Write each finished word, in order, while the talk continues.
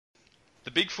The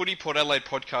Big Footy Port Adelaide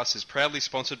podcast is proudly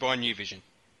sponsored by New Vision.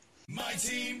 My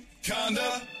team,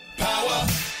 Conda, power.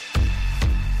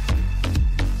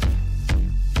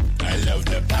 I love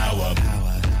the power.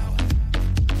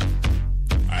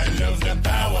 I love the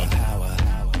power.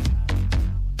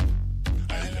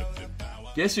 I love the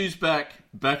power. Guess who's back?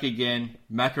 Back again.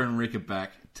 Macca and Rick are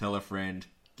back. Tell a friend.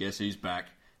 Guess who's back?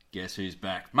 Guess who's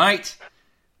back? Mate,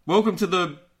 welcome to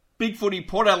the Big Footy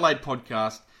Port Adelaide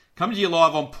podcast. Coming to you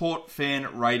live on Port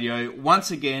Fan Radio. Once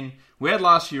again, we had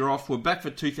last year off. We're back for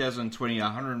 2020,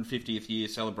 150th year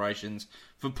celebrations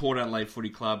for Port Adelaide Footy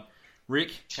Club.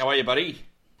 Rick, how are you, buddy?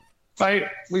 Mate,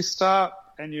 we start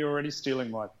and you're already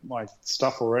stealing my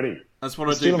stuff already. That's what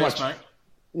I do best, mate.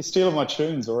 You're stealing my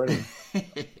tunes already.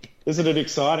 Isn't it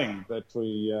exciting that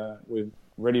we're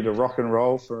ready to rock and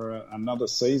roll for another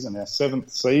season, our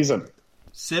 7th season?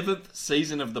 7th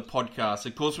season of the podcast.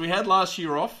 Of course, we had last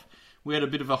year off. We had a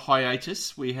bit of a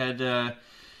hiatus. We had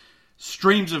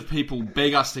streams of people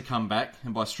beg us to come back.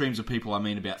 And by streams of people, I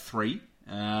mean about 3.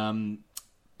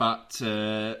 But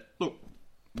look,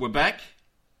 we're back.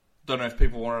 Don't know if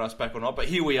people wanted us back or not, but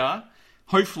here we are.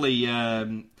 Hopefully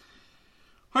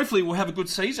we'll have a good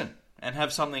season and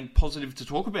have something positive to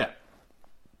talk about.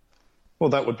 Well,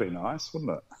 that would be nice,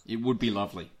 wouldn't it? It would be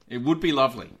lovely. It would be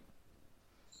lovely.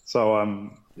 So, I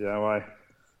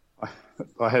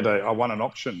won an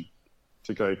option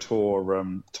to go tour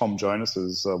Tom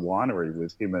Jonas's winery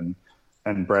with him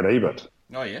and Brad Ebert.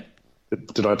 Oh, yeah?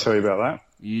 Did I tell you about that?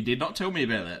 You did not tell me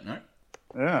about that, no?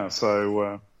 Yeah,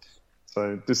 so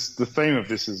the theme of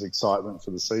this is excitement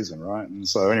for the season, right? And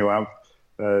so anyway,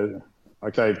 I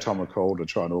gave Tom a call to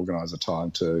try and organise a time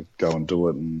to go and do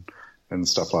it and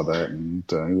stuff like that. And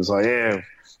he was like, yeah,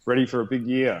 ready for a big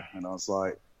year. And I was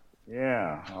like,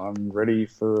 yeah, I'm ready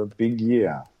for a big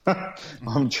year.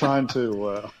 I'm trying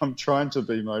to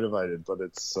be motivated, but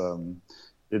it's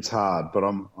hard. But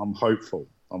I'm hopeful.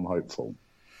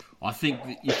 I think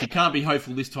that if you can't be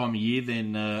hopeful this time of year,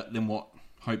 then what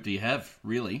hope do you have?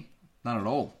 Really, none at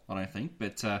all. I don't think.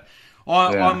 But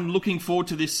I'm looking forward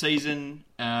to this season.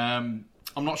 I'm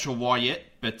not sure why yet,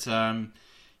 but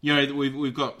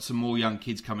we've got some more young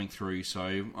kids coming through,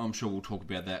 so I'm sure we'll talk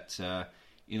about that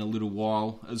in a little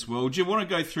while as well. Do you want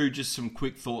to go through just some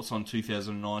quick thoughts on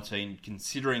 2019,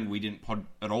 considering we didn't pod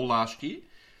at all last year?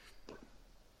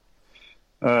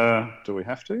 Do we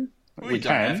have to? We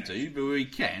don't have to, but we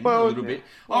can a little bit.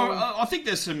 I think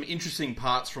there's some interesting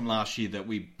parts from last year that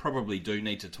we probably do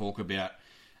need to talk about.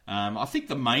 I think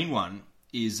the main one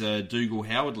is Dougal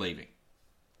Howard leaving.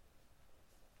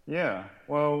 Yeah,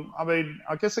 well, I mean,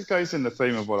 I guess it goes in the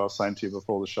theme of what I was saying to you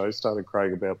before the show started,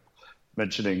 Craig, about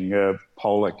mentioning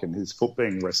Pollock and his foot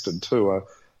being rested too.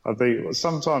 I think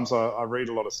sometimes I read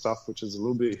a lot of stuff which is a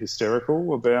little bit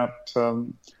hysterical about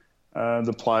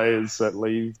the players that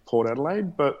leave Port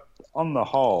Adelaide, but on the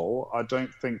whole, I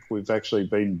don't think we've actually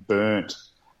been burnt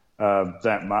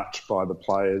that much by the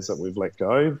players that we've let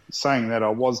go. Saying that, I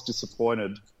was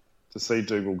disappointed to see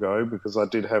Dougal go because I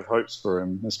did have hopes for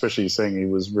him, especially seeing he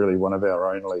was really one of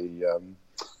our only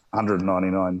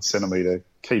 199-centimetre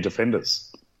key defenders.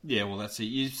 Yeah, well, that's it.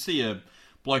 You see a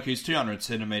bloke who's 200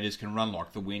 centimetres, can run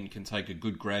like the wind, can take a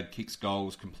good grab, kicks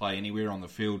goals, can play anywhere on the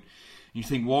field. And you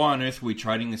think, why on earth are we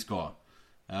trading this guy?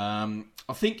 I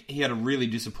think he had a really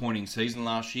disappointing season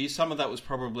last year. Some of that was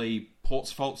probably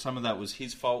Port's fault. Some of that was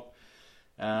his fault.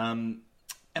 Am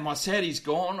I sad he's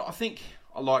gone? I think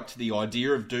I liked the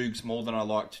idea of Doogs more than I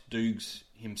liked Doogs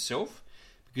himself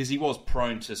because he was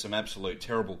prone to some absolute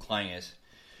terrible clangers.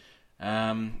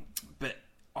 But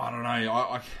I don't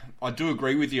know. I do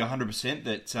agree with you 100%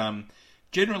 that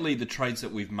generally the trades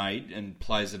that we've made and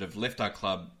players that have left our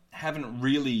club haven't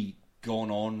really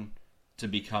gone on to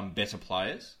become better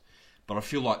players. But I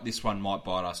feel like this one might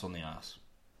bite us on the arse.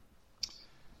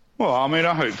 Well, I mean,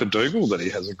 I hope for Dougal that he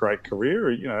has a great career.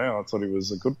 You know, I thought he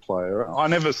was a good player. I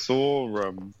never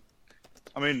saw...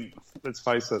 I mean, let's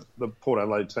face it, the Port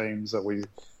Adelaide teams that we've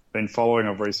been following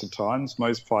of recent times,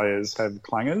 most players have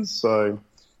clangers, so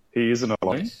he isn't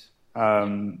alone. Yes.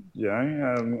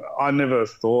 I never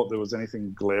thought there was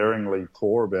anything glaringly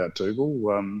poor about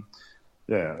Dougal.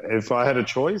 If I had a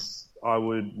choice, I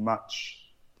would much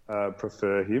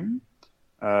prefer him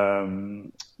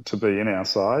to be in our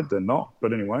side than not.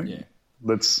 But anyway,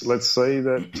 let's see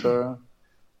that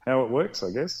how it works,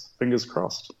 I guess. Fingers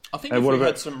crossed. I think if we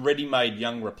had some ready-made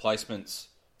young replacements,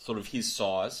 sort of his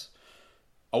size,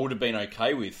 I would have been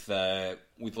okay with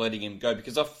letting him go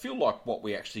because I feel like what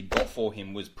we actually got for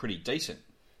him was pretty decent.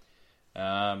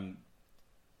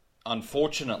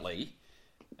 Unfortunately,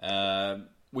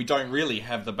 we don't really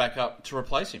have the backup to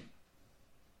replace him.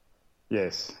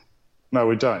 Yes. No,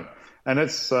 we don't. And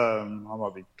it's, I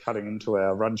might be cutting into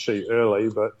our run sheet early,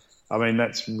 but I mean,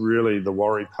 that's really the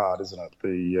worry part, isn't it?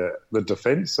 The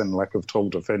defence and lack of tall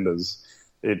defenders.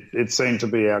 It seemed to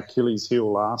be our Achilles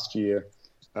heel last year,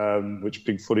 which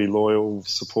Big Footy loyal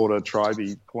supporter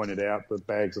Tribey pointed out, the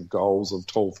bags of goals of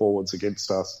tall forwards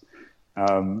against us.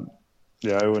 And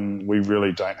we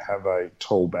really don't have a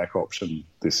tall back option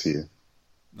this year.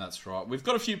 That's right. We've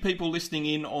got a few people listening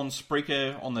in on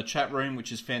Spreaker on the chat room,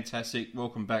 which is fantastic.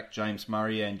 Welcome back, James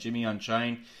Murray and Jimmy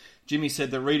Unchained. Jimmy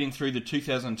said that reading through the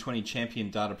 2020 champion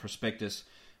data prospectus,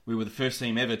 we were the first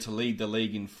team ever to lead the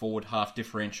league in forward half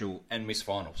differential and miss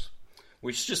finals,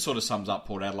 which just sort of sums up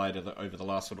Port Adelaide over the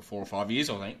last sort of 4 or 5 years,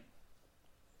 I think.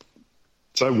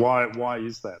 So why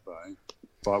is that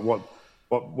though? Like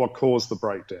what caused the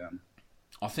breakdown?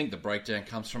 I think the breakdown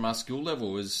comes from our skill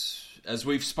level. As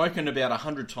we've spoken about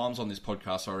 100 times on this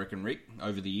podcast, I reckon, Rick,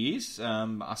 over the years,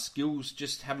 our skills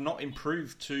just have not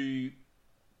improved to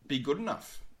be good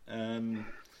enough.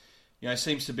 It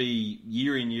seems to be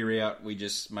year in, year out, we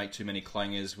just make too many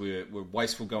clangers. We're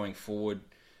wasteful going forward.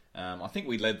 I think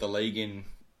we led the league in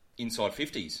inside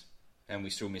 50s, and we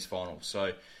still miss finals.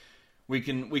 So we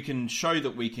can show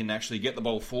that we can actually get the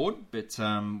ball forward, but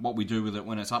what we do with it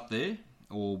when it's up there,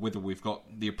 or whether we've got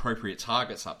the appropriate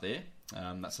targets up there,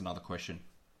 that's another question.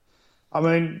 I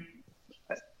mean,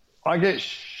 I get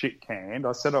shit canned.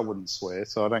 I said I wouldn't swear,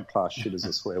 so I don't class shit as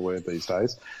a swear word these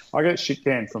days. I get shit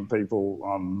canned from people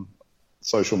on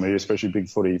social media, especially Big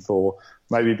Footy, for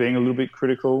maybe being a little bit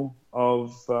critical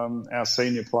of our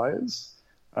senior players.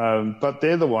 But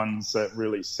they're the ones that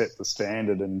really set the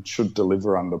standard and should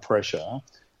deliver under pressure.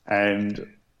 And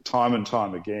time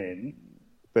again,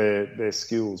 their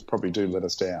skills probably do let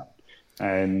us down.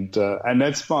 And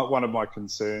that's one of my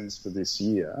concerns for this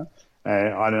year.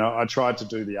 I tried to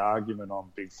do the argument on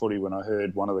Big Footy when I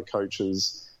heard one of the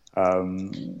coaches, I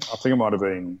think it might have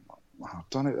been, I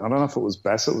don't know if it was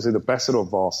Bassett, it was either Bassett or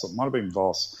Voss, it might have been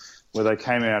Voss, where they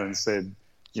came out and said,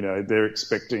 they're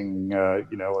expecting,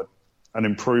 an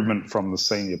improvement from the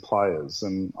senior players.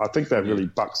 And I think that really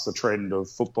bucks the trend of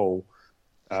football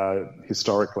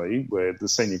historically, where the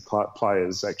senior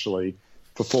players actually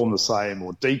perform the same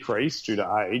or decrease due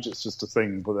to age. It's just a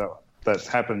thing that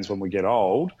happens when we get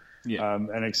old. Yeah.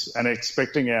 And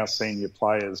expecting our senior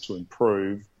players to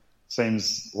improve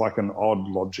seems like an odd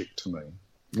logic to me.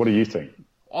 What do you think?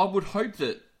 I would hope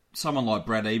that someone like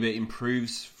Brad Ebert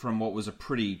improves from what was a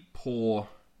pretty poor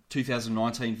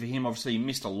 2019 for him. Obviously, he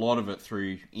missed a lot of it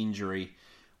through injury,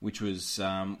 which was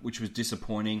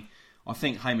disappointing. I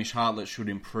think Hamish Hartlett should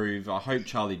improve. I hope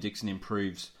Charlie Dixon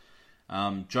improves.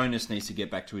 Jonas needs to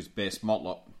get back to his best.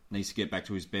 Motlop needs to get back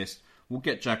to his best. We'll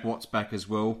get Jack Watts back as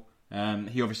well.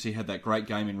 He obviously had that great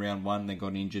game in round one, then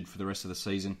got injured for the rest of the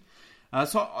season.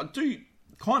 So I do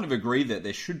kind of agree that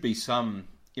there should be some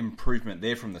improvement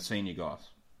there from the senior guys.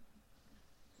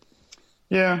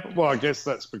 Yeah, well, I guess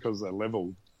that's because their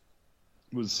level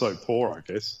was so poor, I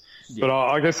guess. Yeah. But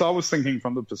I guess I was thinking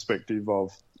from the perspective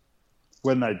of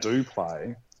when they do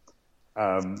play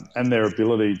and their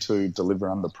ability to deliver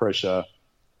under pressure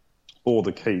or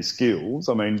the key skills.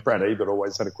 I mean, Brad Ebert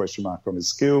always had a question mark on his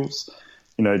skills.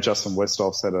 Justin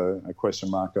Westhoff's had a question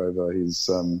mark over his,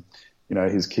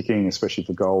 his kicking, especially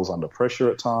for goals under pressure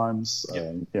at times.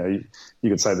 Yep. You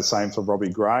could say the same for Robbie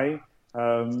Gray.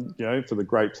 For the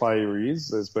great player he is,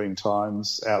 there's been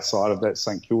times outside of that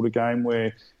St Kilda game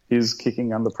where his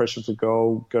kicking under pressure for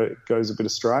goal goes a bit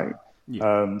astray.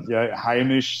 Yeah.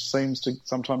 Hamish seems to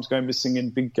sometimes go missing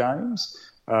in big games.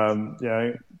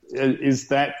 Is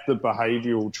that the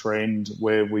behavioural trend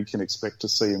where we can expect to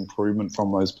see improvement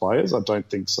from those players? I don't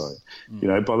think so.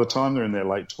 By the time they're in their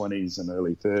late 20s and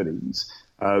early 30s,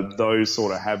 those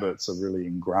sort of habits are really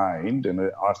ingrained, and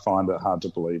I find it hard to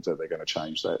believe that they're going to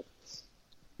change that.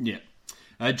 Yeah.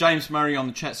 James Murray on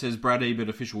the chat says Brad Ebert,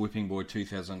 official whipping boy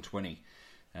 2020.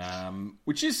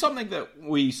 Which is something that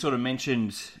we sort of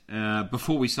mentioned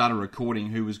before we started recording,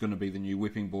 who was going to be the new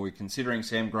whipping boy, considering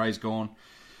Sam Gray's gone.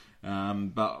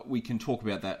 But we can talk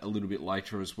about that a little bit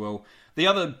later as well. The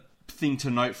other thing to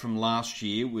note from last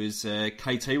year was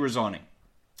KT resigning.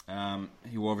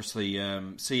 He will obviously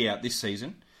see out this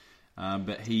season,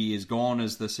 but he is gone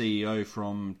as the CEO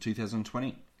from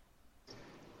 2020.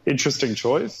 Interesting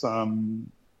choice by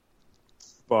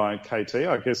KT.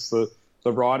 I guess the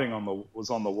writing was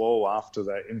on the wall after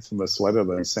that infamous letter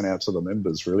they sent out to the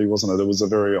members, really, wasn't it? It was a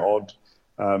very odd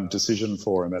decision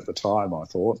for him at the time, I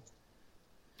thought.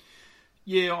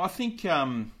 Yeah, I think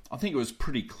it was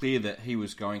pretty clear that he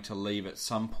was going to leave at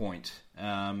some point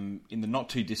in the not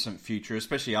too distant future,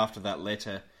 especially after that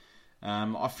letter.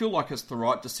 I feel like it's the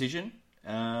right decision.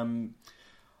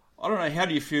 I don't know, how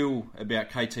do you feel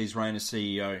about KT's reign as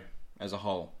CEO as a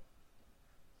whole?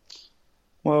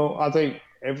 Well, I think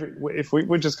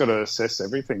we just got to assess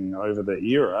everything over the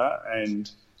era, and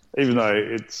even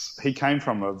though he came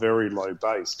from a very low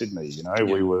base, didn't he? You know,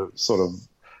 we were sort of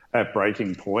at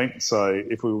breaking point. So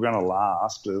if we were going to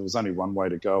last, there was only one way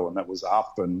to go, and that was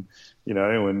up. And you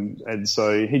know, and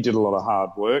so he did a lot of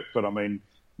hard work. But I mean,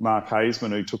 Mark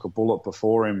Haseman, who took a bullet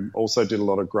before him, also did a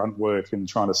lot of grunt work in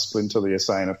trying to splinter the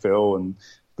SANFL and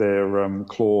their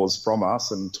claws from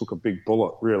us, and took a big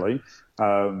bullet, really.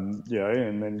 And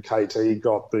then KT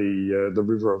got the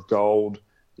River of Gold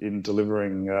in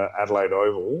delivering Adelaide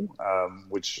Oval,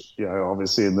 which, you know,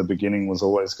 obviously in the beginning was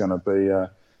always going to be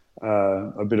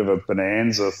a bit of a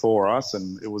bonanza for us,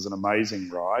 and it was an amazing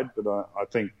ride. But I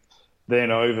think then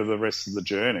over the rest of the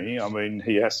journey, I mean,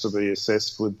 he has to be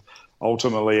assessed with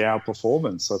ultimately our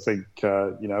performance. I think,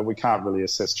 we can't really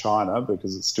assess China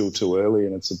because it's still too early,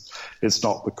 and it's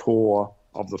not the core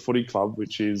of the footy club,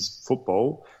 which is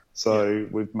football. So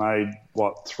we've made,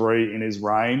 three in his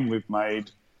reign. We've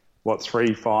made,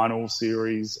 3 final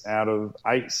series out of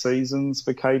 8 seasons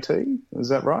for KT. Is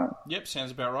that right? Yep,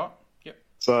 sounds about right. Yep.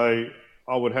 So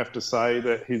I would have to say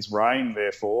that his reign,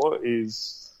 therefore,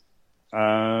 is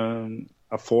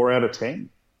a 4 out of 10.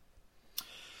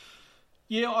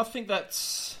 Yeah, I think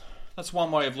that's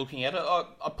one way of looking at it.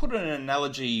 I put an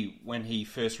analogy when he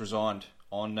first resigned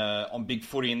on Big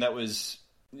Footy, and that was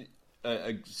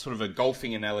a sort of a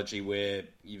golfing analogy where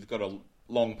you've got a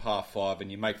long par 5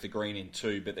 and you make the green in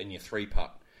 2, but then you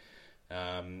 3-putt.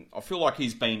 I feel like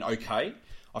he's been okay.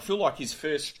 I feel like his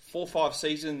first 4 or 5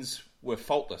 seasons were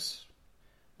faultless.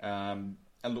 And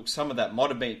look, some of that might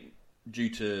have been due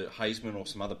to Haseman or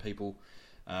some other people.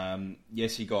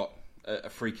 Yes, he got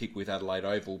a free kick with Adelaide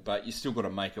Oval, but you still got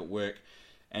to make it work.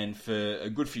 And for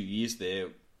a good few years there,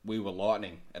 we were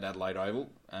lightning at Adelaide Oval.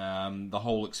 The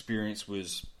whole experience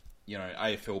was,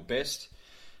 AFL best.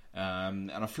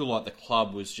 And I feel like the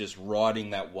club was just riding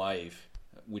that wave,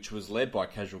 which was led by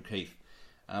Casual Keith.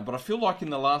 But I feel like in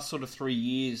the last sort of 3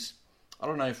 years, I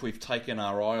don't know if we've taken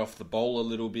our eye off the bowl a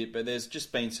little bit, but there's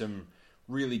just been some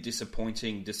really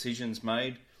disappointing decisions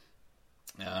made.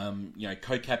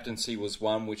 Co-captaincy was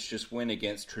one which just went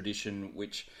against tradition,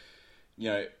 which,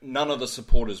 none of the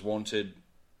supporters wanted.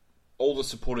 All the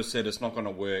supporters said it's not going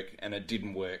to work, and it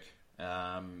didn't work.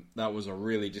 That was a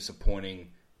really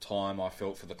disappointing time, I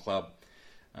felt, for the club.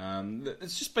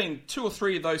 It's just been 2 or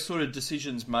 3 of those sort of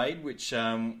decisions made, which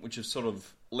have sort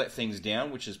of let things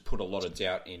down, which has put a lot of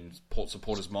doubt in Port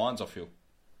supporters' minds, I feel.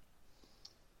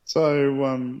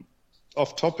 So,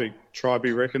 off topic, Tribe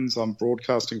reckons I'm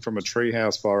broadcasting from a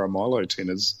treehouse via a Milo tin.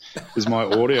 Is my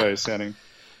audio sounding?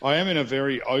 I am in a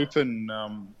very open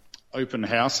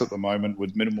house at the moment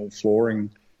with minimal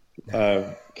flooring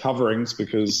coverings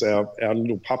because our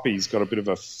little puppy's got a bit of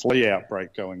a flea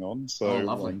outbreak going on. So,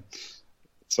 lovely.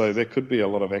 So there could be a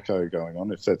lot of echo going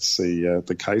on if that's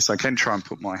the case. I can try and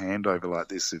put my hand over like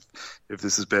this if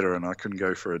this is better, and I can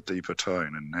go for a deeper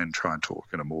tone and try and talk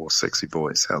in a more sexy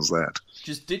voice. How's that?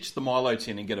 Just ditch the Milo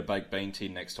tin and get a baked bean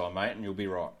tin next time, mate, and you'll be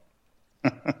right.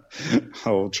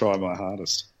 I'll try my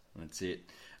hardest. That's it.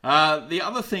 The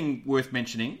other thing worth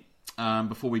mentioning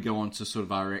before we go on to sort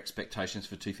of our expectations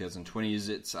for 2020 is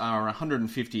it's our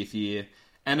 150th year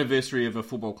anniversary of a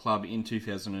football club in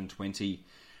 2020.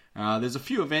 There's a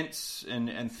few events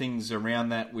and things around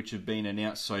that which have been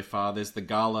announced so far. There's the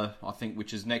gala, I think,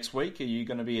 which is next week. Are you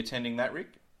going to be attending that, Rick?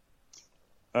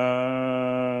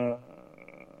 No.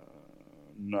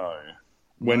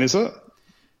 When is it?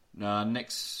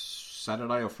 Next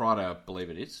Saturday or Friday, I believe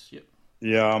it is. Yep.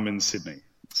 Yeah, I'm in Sydney,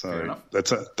 so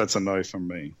that's a no from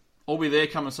me. I'll be there.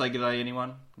 Come and say good day,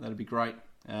 anyone. That'd be great.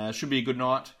 Should be a good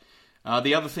night.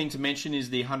 The other thing to mention is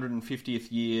the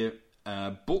 150th year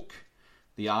book.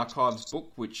 The Archives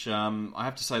book, which I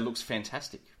have to say looks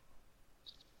fantastic.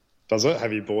 Does it?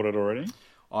 Have you bought it already?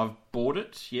 I've bought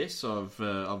it. Yes, I've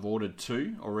ordered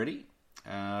 2 already,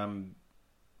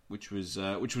 which was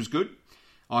good.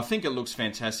 I think it looks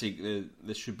fantastic.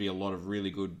 There should be a lot of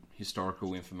really good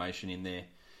historical information in there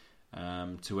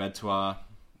to add to our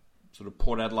sort of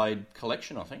Port Adelaide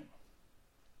collection, I think.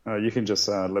 You can just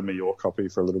lend me your copy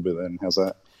for a little bit then. How's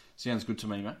that? Sounds good to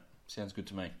me, mate. Sounds good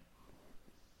to me.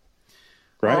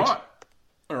 Great.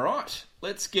 All right.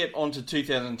 Let's get on to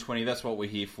 2020. That's what we're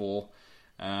here for.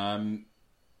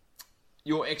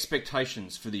 Your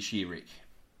expectations for this year, Rick?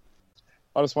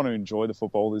 I just want to enjoy the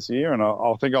football this year, and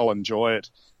I think I'll enjoy it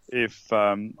if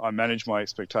I manage my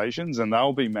expectations, and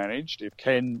they'll be managed if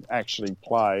Ken actually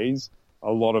plays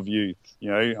a lot of youth.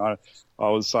 I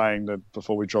was saying that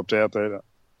before we dropped out that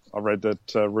I read that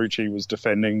Rucci was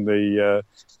defending the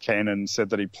Ken and said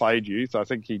that he played youth. I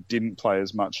think he didn't play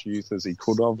as much youth as he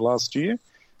could have last year.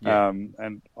 Yeah.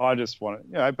 And I just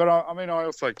want to, but I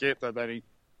also get that they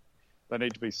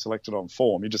need to be selected on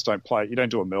form. You just don't play. You don't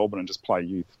do a Melbourne and just play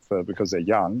youth because they're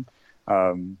young.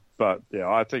 But yeah,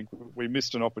 I think we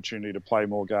missed an opportunity to play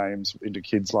more games into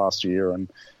kids last year, and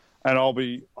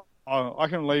I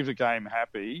can leave the game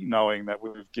happy knowing that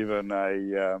we've given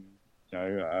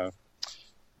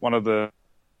one of the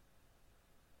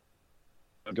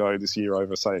go this year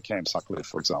over, say, a Cam Sutcliffe,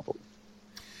 for example.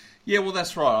 Yeah, well,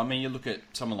 that's right. I mean, you look at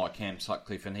someone like Cam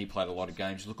Sutcliffe, and he played a lot of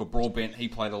games. You look at Broadbent, he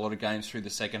played a lot of games through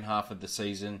the second half of the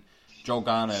season. Joel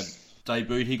Garner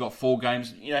debuted, he got 4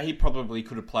 games. He probably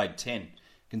could have played 10,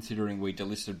 considering we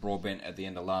delisted Broadbent at the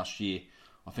end of last year.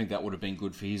 I think that would have been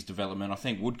good for his development. I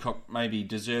think Woodcock maybe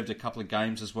deserved a couple of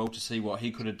games as well to see what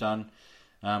he could have done.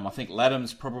 I think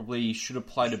Laddams probably should have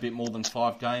played a bit more than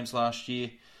 5 games last year.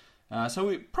 So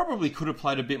we probably could have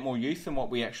played a bit more youth than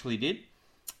what we actually did.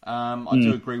 I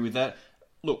do agree with that.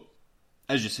 Look,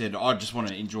 as you said, I just want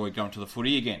to enjoy going to the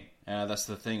footy again. That's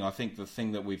the thing. I think the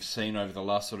thing that we've seen over the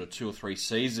last sort of 2 or 3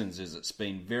 seasons is it's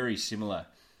been very similar.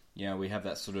 We have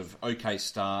that sort of okay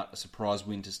start, a surprise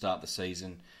win to start the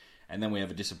season, and then we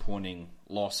have a disappointing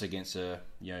loss against a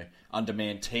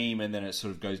undermanned team, and then it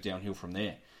sort of goes downhill from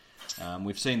there.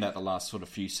 We've seen that the last sort of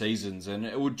few seasons, and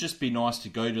it would just be nice to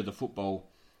go to the football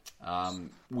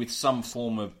with some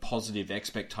form of positive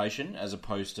expectation, as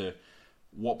opposed to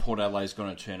what Port Adelaide is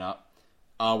going to turn up.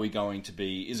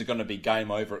 Is it going to be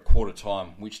game over at quarter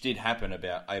time, which did happen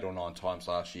about 8 or 9 times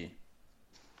last year?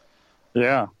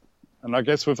 Yeah, and I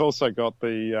guess we've also got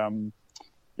the,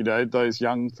 those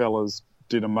young fellas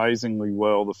did amazingly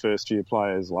well, the first-year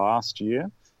players last year.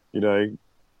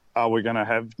 Are we going to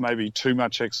have maybe too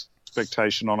much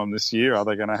expectation on them this year? Are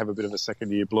they going to have a bit of a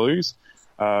second-year blues?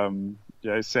 Sam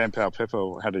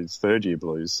Powell-Pepper had his third-year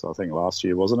blues, I think, last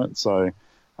year, wasn't it? So,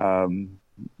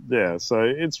 so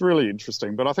it's really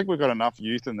interesting. But I think we've got enough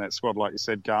youth in that squad. Like you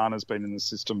said, Garner's been in the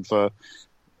system for...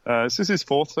 is this his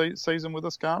 4th season with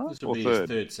us, Garner? This will be his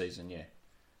 3rd season, yeah.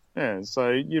 Yeah,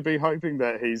 so you'd be hoping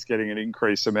that he's getting an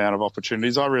increased amount of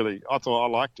opportunities. I thought I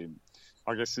liked him.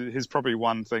 I guess his probably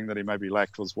one thing that he maybe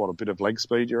lacked was, a bit of leg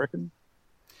speed, you reckon?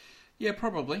 Yeah,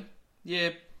 probably. Yeah,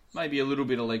 maybe a little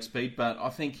bit of leg speed, but I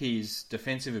think his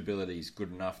defensive ability is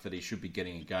good enough that he should be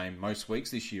getting a game most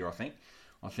weeks this year, I think.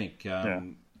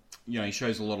 He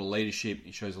shows a lot of leadership,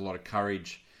 he shows a lot of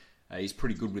courage. He's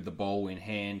pretty good with the ball in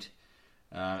hand.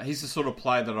 He's the sort of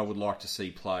player that I would like to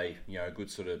see play, a good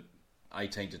sort of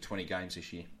 18 to 20 games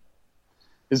this year.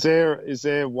 Is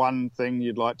there one thing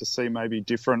you'd like to see maybe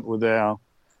different with our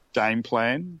game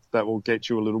plan that will get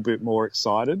you a little bit more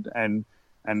excited and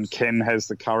Ken has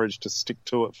the courage to stick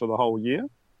to it for the whole year?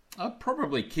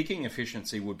 Probably kicking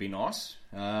efficiency would be nice,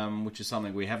 which is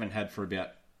something we haven't had for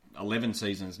about 11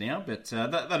 seasons now, but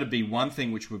that'd be one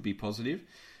thing which would be positive.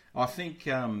 I think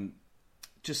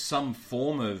just some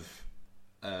form of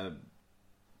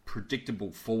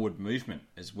predictable forward movement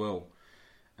as well.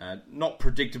 Not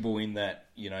predictable in that,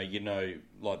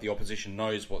 like the opposition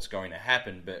knows what's going to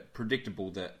happen, but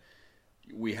predictable that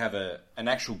we have an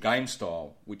actual game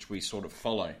style which we sort of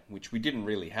follow, which we didn't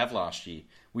really have last year.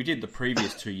 We did the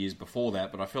previous 2 years before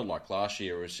that, but I felt like last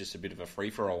year it was just a bit of a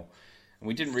free-for-all. And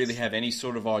we didn't really have any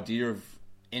sort of idea of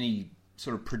any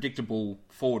sort of predictable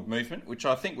forward movement, which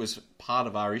I think was part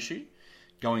of our issue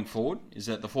going forward, is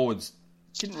that the forwards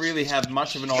didn't really have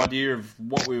much of an idea of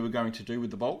what we were going to do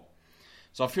with the ball.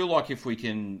 So I feel like if we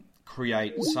can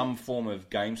create some form of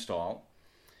game style,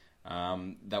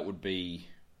 that would be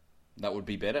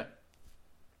better.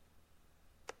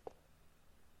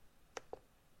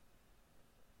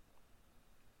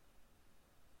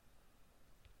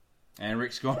 And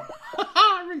Rick's gone.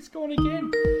 Rick's gone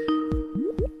again.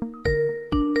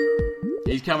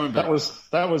 He's coming back.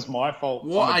 That was my fault.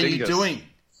 What are you doing?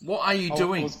 What are you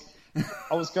doing?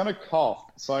 I was going to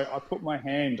cough, so I put my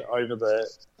hand over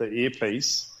the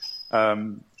earpiece,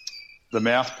 the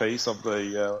mouthpiece of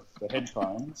the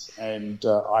headphones, and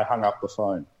I hung up the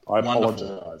phone. I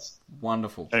apologise.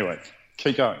 Wonderful. Anyway,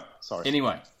 keep going. Sorry.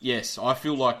 Anyway, yes, I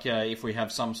feel like if we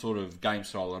have some sort of game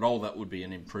style at all, that would be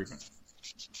an improvement.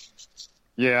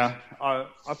 Yeah, I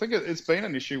think it's been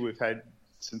an issue we've had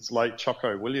since late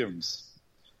Choco Williams,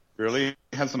 really,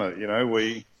 hasn't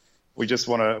it? We just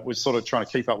we're sort of trying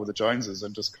to keep up with the Joneses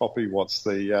and just copy what's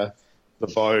the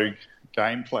vogue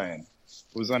game plan.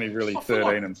 It was only really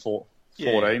 13 and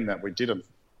 14 that we didn't.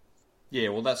 Yeah,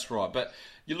 well, that's right. But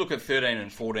you look at 13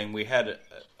 and 14, we had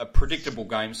a predictable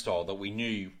game style that we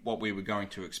knew what we were going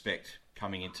to expect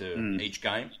coming into each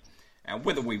game. And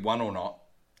whether we won or not,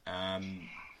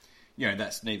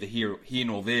 That's neither here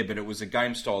nor there, but it was a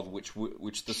game style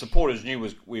which the supporters knew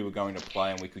we were going to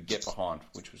play and we could get behind,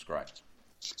 which was great.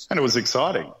 And it was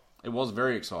exciting. It was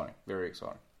very exciting, very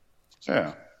exciting.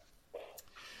 Yeah.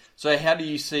 So how do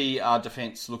you see our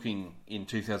defence looking in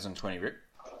 2020, Rick?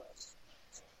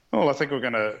 Well, I think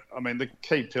the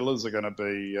key pillars are going to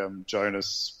be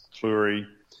Jonas, Fleury,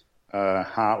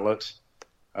 Hartlett,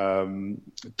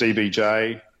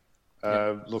 DBJ.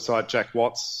 Looks like Jack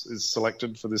Watts is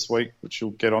selected for this week, which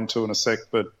you'll get onto in a sec.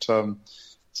 But so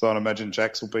I'd imagine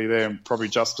Jacks will be there, and probably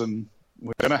Justin.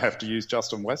 We're going to have to use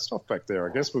Justin Westhoff back there.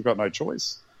 I guess we've got no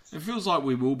choice. It feels like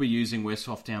we will be using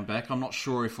Westhoff down back. I'm not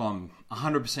sure if I'm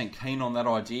 100% keen on that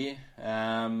idea.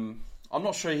 I'm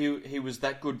not sure he was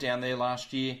that good down there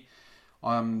last year.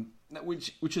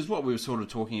 Which is what we were sort of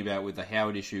talking about with the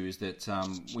Howard issue, is that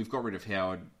we've got rid of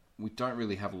Howard. We don't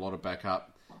really have a lot of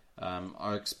backup.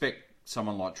 I expect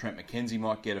someone like Trent McKenzie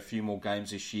might get a few more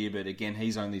games this year, but again,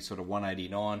 he's only sort of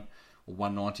 189 or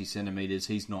 190 centimetres.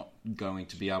 He's not going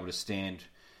to be able to stand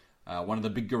one of the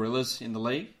big gorillas in the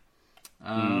league.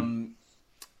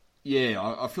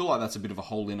 Yeah, I feel like that's a bit of a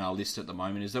hole in our list at the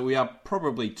moment, is that we are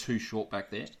probably too short back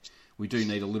there. We do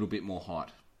need a little bit more height.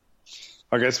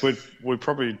 I guess we're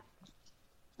probably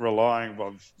relying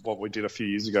on what we did a few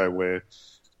years ago, where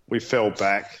we fell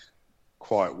back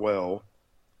quite well,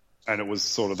 and it was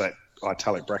sort of that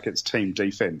italic brackets team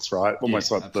defence, right?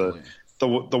 Almost like absolutely.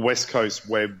 the West Coast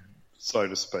web, so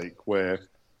to speak, where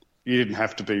you didn't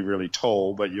have to be really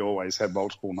tall, but you always had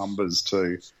multiple numbers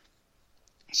to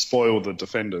spoil the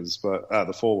defenders, but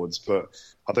the forwards. But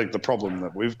I think the problem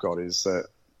that we've got is that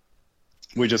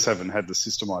we just haven't had the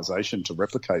systemization to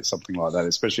replicate something like that,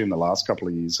 especially in the last couple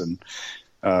of years.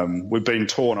 And we've been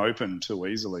torn open too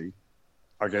easily,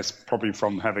 I guess, probably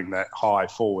from having that high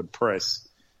forward press,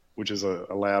 which has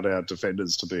allowed our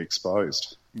defenders to be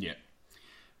exposed. Yeah,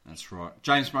 that's right.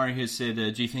 James Murray has said,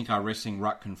 do you think our resting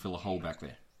ruck can fill a hole back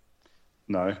there?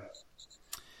 No.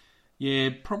 Yeah,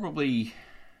 probably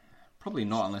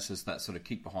not, unless it's that sort of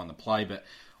kick behind the play, but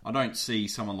I don't see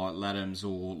someone like Laddams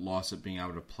or Lysett being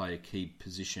able to play a key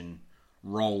position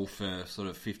role for sort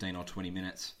of 15 or 20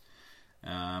 minutes.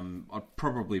 I'd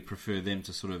probably prefer them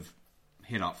to sort of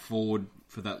head up forward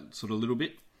for that sort of little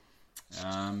bit.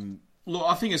 Look,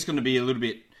 I think it's going to be a little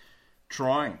bit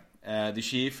trying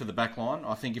this year for the back line.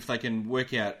 I think if they can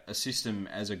work out a system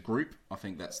as a group, I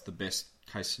think that's the best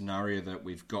case scenario that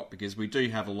we've got, because we do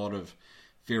have a lot of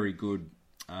very good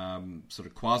sort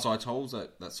of quasi-tolls,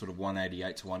 that sort of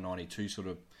 188 to 192 sort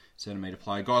of centimetre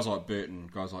play. Guys like Burton,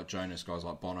 guys like Jonas, guys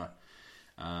like Bonner,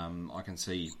 I can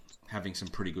see having some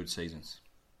pretty good seasons.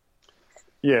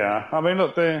 Yeah, I mean,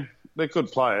 look, they're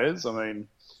good players. I mean,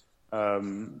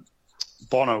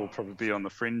 Bonner will probably be on the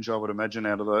fringe, I would imagine,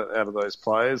 out of those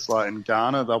players. Like in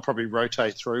Ghana, they'll probably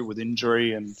rotate through with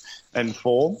injury and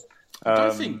form. I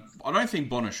don't think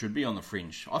Bonner should be on the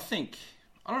fringe.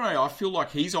 I don't know. I feel like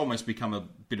he's almost become a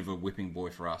bit of a whipping boy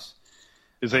for us.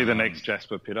 Is he the next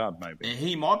Jasper Pittard, maybe?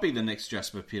 He might be the next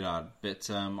Jasper Pittard, but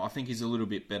I think he's a little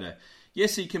bit better.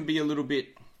 Yes, he can be a little bit...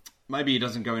 Maybe he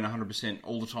doesn't go in 100%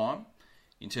 all the time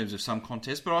in terms of some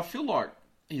contests, but I feel like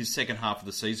his second half of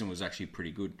the season was actually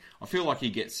pretty good. I feel like he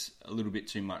gets a little bit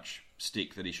too much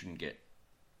stick that he shouldn't get.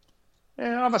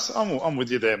 Yeah, I'm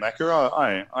with you there,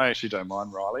 Macca. I actually don't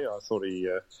mind Riley. I thought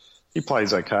he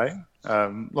plays okay.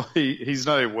 He's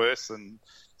no worse than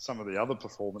some of the other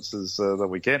performances that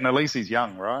we get, and at least he's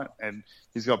young, right? And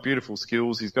he's got beautiful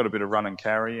skills. He's got a bit of run and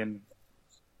carry, and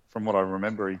from what I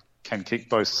remember, he can kick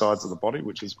both sides of the body,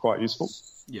 which is quite useful.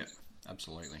 Yeah,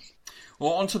 absolutely.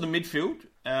 Well, onto the midfield.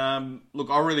 Look,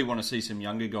 I really want to see some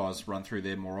younger guys run through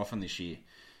there more often this year.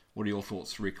 What are your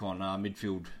thoughts, Rick, on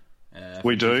midfield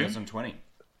for 2020?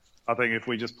 I think if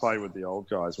we just play with the old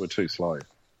guys, we're too slow.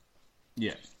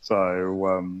 Yeah.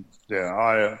 So,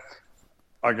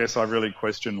 I guess I really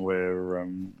question where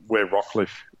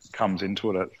Rockcliffe comes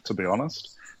into it, to be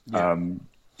honest. Yeah.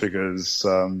 Because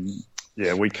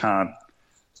we can't.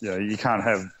 Yeah, you can't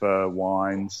have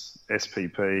Wines,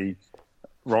 SPP,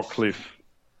 Rockcliffe,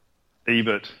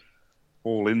 Ebert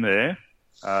all in there.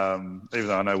 Even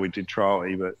though I know we did trial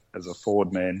Ebert as a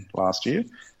forward man last year.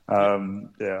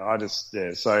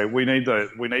 So we need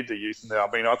the youth in there. I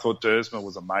mean, I thought Dersma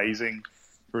was amazing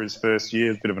for his first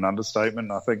year. A bit of an understatement,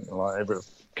 I think, like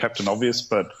Captain Obvious,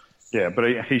 but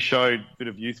he showed a bit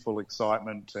of youthful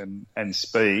excitement and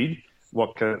speed.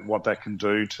 What that can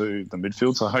do to the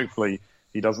midfield. So hopefully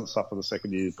he doesn't suffer the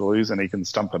second year blues and he can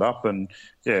stump it up. And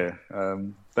how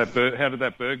did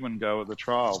that Bergman go at the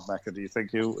trial, Macca? Do you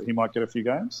think he might get a few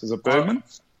games? Is it Bergman?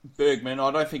 Bergman,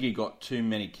 I don't think he got too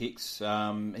many kicks.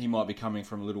 He might be coming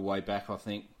from a little way back, I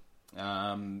think.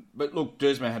 But look,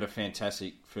 Dersma had a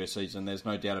fantastic first season. There's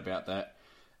no doubt about that.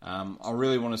 I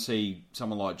really want to see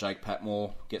someone like Jake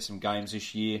Patmore get some games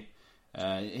this year.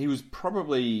 He was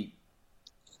probably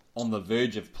on the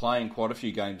verge of playing quite a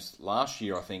few games last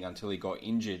year, I think, until he got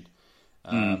injured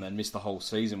and missed the whole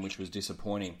season, which was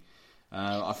disappointing.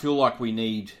 I feel like we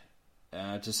need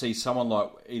to see someone like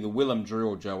either Willem Drew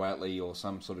or Joe Atley or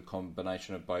some sort of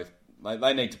combination of both.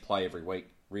 They need to play every week,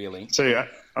 really. So,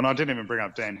 and I didn't even bring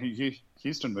up Dan.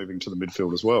 Houston moving to the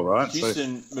midfield as well, right?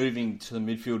 Houston moving to the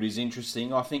midfield is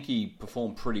interesting. I think he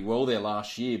performed pretty well there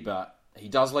last year, but he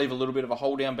does leave a little bit of a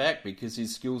hole down back because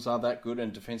his skills are that good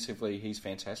and defensively he's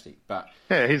fantastic. But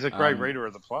yeah, he's a great reader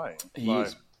of the play. He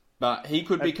is. But he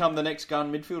could become the next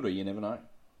gun midfielder. You never know.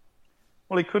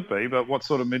 Well, he could be, but what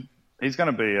sort of he's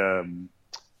going to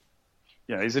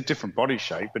be, he's a different body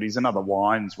shape, but he's another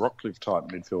Wines, Rockcliffe type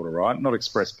midfielder, right? Not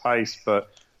express pace, but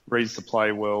reads the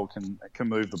play well, can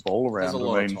move the ball around. There's a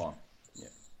lot of time.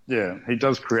 Yeah, he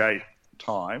does create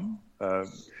time.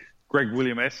 Greg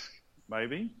William-esque,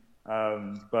 maybe.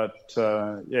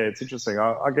 It's interesting.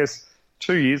 I guess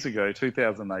 2 years ago,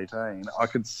 2018, I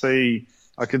could see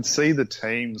the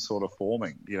team sort of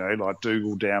forming, like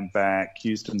Dougal down back,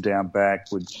 Houston down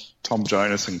back with Tom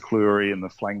Jonas and Cleary and the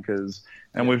flankers.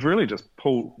 And we've really just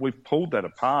pulled that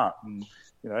apart. And,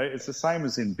 it's the same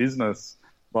as in business.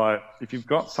 Like if you've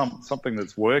got something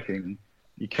that's working,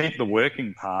 you keep the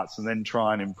working parts and then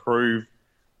try and improve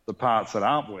the parts that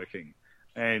aren't working.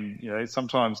 And,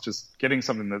 sometimes just getting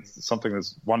something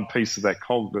that's one piece of that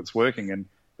cog that's working and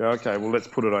go, okay, well, let's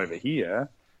put it over here.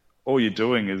 All you're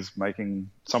doing is making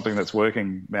something that's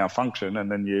working malfunction,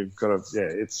 and then you've got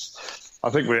to, I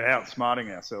think we're outsmarting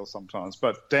ourselves sometimes.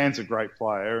 But Dan's a great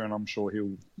player, and I'm sure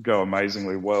he'll go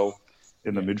amazingly well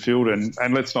in the midfield.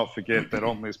 And let's not forget that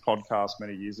on this podcast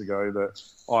many years ago that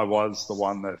I was the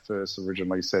one that first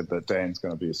originally said that Dan's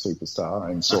going to be a superstar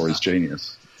and saw his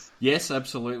genius. Yes,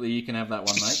 absolutely. You can have that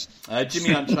one, mate.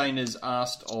 Jimmy Unchained has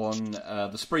asked on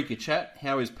the Spreaker chat,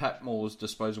 how is Patmore's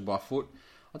disposal by foot?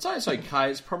 I'd say it's okay.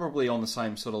 It's probably on the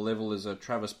same sort of level as a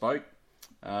Travis Boak.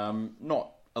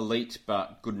 Not elite,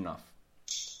 but good enough.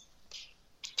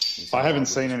 I haven't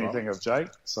seen anything of Jake,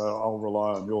 so I'll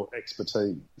rely on your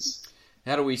expertise.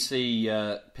 How do we see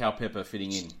Powell Pepper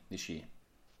fitting in this year?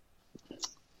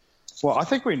 Well, I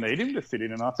think we need him to fit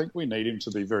in, and I think we need him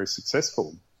to be very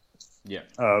successful. Yeah.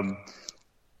 I'm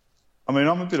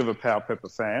a bit of a Powell Pepper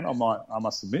fan. I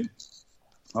must admit,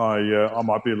 I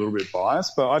might be a little bit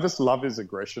biased, but I just love his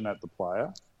aggression at the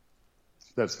player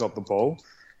that's got the ball.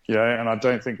 And I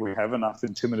don't think we have enough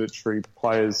intimidatory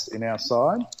players in our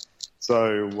side.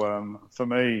 So for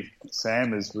me,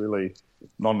 Sam is really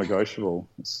non-negotiable.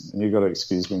 You've got to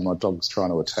excuse me, my dog's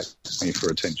trying to attack me for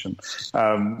attention.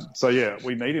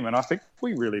 We need him, and I think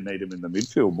we really need him in the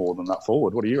midfield more than that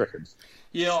forward. What do you reckon?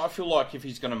 Yeah, I feel like if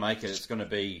he's going to make it, it's going to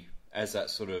be as that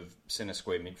sort of centre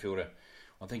square midfielder.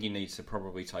 I think he needs to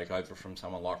probably take over from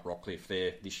someone like Rockcliffe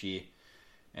there this year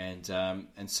and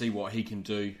see what he can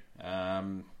do.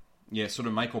 Sort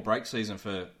of make or break season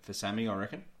for Sammy, I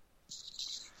reckon.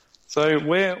 So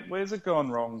where's it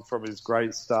gone wrong from his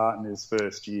great start in his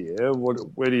first year?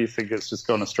 Where do you think it's just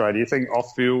gone astray? Do you think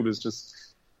off-field has just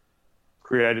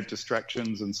created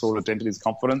distractions and sort of dented his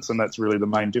confidence, and that's really the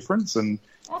main difference? And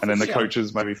then the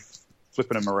coaches maybe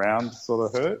flipping him around sort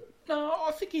of hurt? No,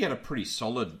 I think he had a pretty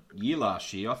solid year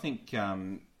last year. I think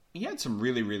he had some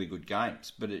really, really good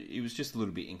games, but it was just a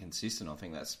little bit inconsistent. I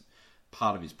think that's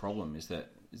part of his problem is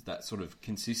that sort of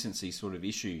consistency sort of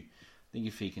issue. I think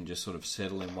if he can just sort of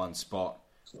settle in one spot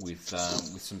with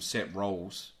some set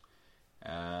roles,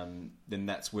 then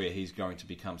that's where he's going to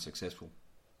become successful.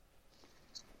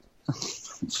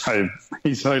 So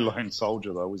he's no lone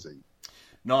soldier, though, is he?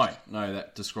 No,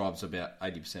 that describes about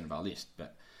 80% of our list.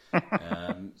 But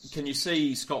can you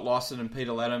see Scott Lyson and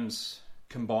Peter Laddams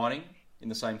combining in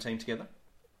the same team together?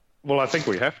 Well, I think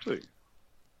we have to,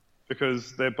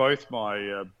 because they're both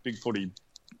my big footy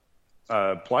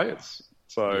players.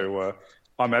 So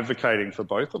I'm advocating for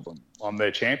both of them. I'm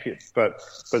their champion. But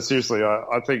seriously,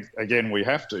 I think, again, we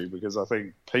have to, because I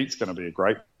think Pete's going to be a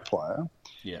great player.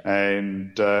 Yeah.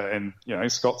 And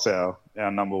Scott's our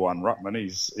number one ruckman.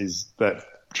 He's that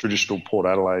traditional Port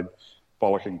Adelaide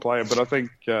bollocking player. But I think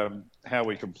how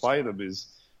we can play them is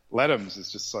Laddams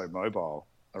is just so mobile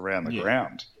around the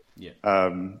ground. Yeah.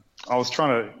 I was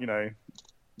trying to,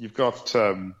 you've got...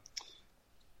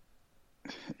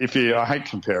 I hate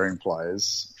comparing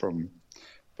players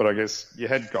but I guess you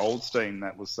had Goldstein,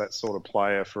 that was that sort of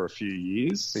player for a few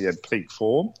years. He had peak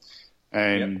form,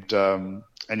 and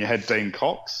you had Dean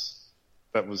Cox.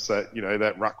 That was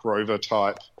that ruck rover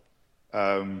type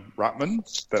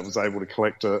ruckman that was able to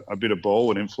collect a bit of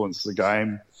ball and influence the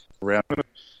game around it.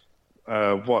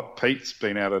 What Pete's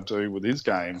been able to do with his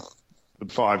game, the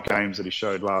 5 games that he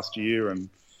showed last year, and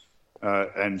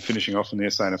finishing off in the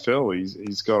SANFL,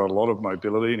 he's got a lot of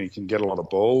mobility and he can get a lot of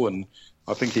ball, and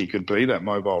I think he could be that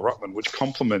mobile ruckman, which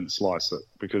complements Lysett,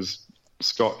 because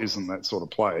Scott isn't that sort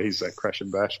of player. He's that crash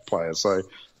and bash player. So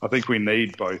I think we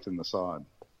need both in the side.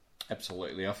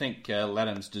 Absolutely. I think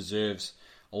Laddams deserves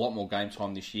a lot more game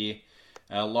time this year.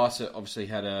 Lysett obviously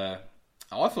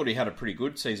I thought he had a pretty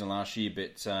good season last year,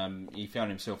 but he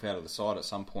found himself out of the side at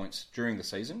some points during the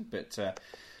season. But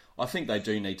I think they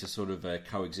do need to sort of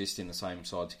coexist in the same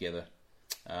side together.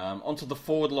 Onto the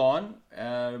forward line,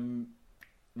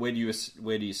 where do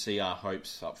you see our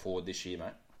hopes up forward this year,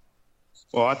 mate?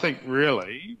 Well, I think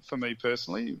really, for me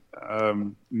personally,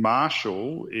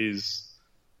 Marshall is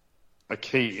a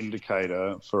key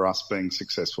indicator for us being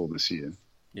successful this year.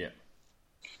 Yeah.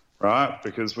 Right?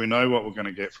 Because we know what we're going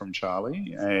to get from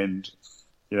Charlie, and,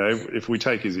 if we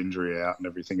take his injury out and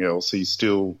everything else, he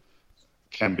still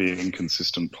can be an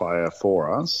inconsistent player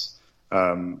for us.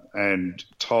 And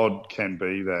Todd can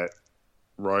be that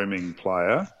roaming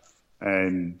player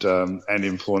and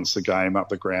influence the game up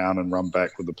the ground and run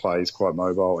back with the plays, quite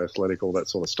mobile, athletic, all that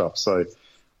sort of stuff. So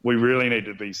we really need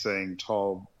to be seeing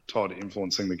Todd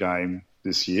influencing the game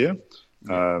this year. He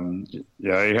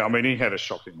had a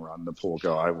shocking run, the poor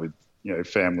guy, with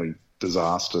family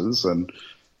disasters, and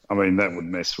that would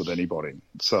mess with anybody.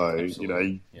 So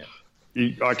Absolutely.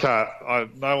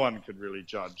 no one could really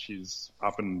judge his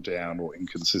up and down or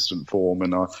inconsistent form,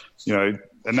 and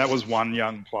and that was one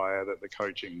young player that the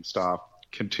coaching staff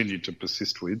continued to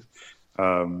persist with,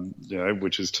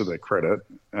 which is to their credit.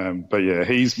 But yeah,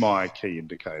 he's my key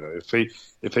indicator.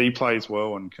 If he plays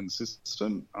well and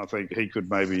consistent, I think he could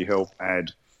maybe help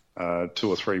add 2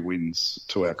 or 3 wins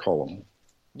to our column.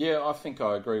 Yeah, I think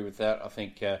I agree with that. I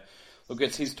think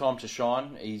it's his time to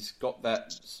shine. He's got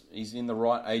that. He's in the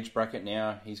right age bracket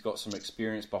now. He's got some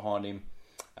experience behind him.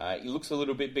 He looks a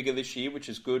little bit bigger this year, which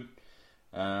is good.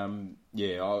 I'm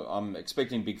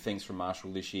expecting big things from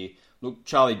Marshall this year. Look,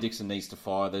 Charlie Dixon needs to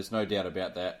fire. There's no doubt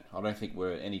about that. I don't think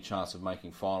we're any chance of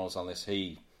making finals unless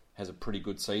he has a pretty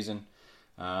good season.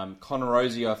 Connor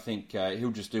Rozee, I think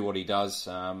he'll just do what he does.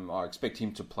 I expect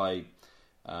him to play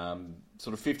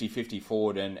sort of 50-50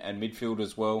 forward and midfield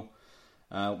as well.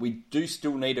 We do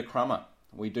still need a crummer.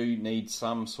 We do need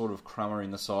some sort of crummer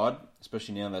in the side,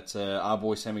 especially now that our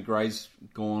boy Sammy Gray's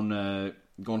gone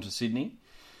to Sydney.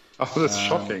 Oh, that's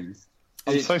shocking.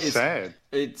 It's sad.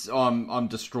 I'm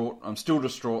distraught. I'm still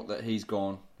distraught that he's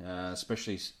gone,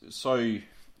 especially so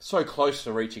close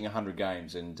to reaching 100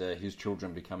 games and his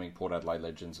children becoming Port Adelaide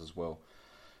legends as well.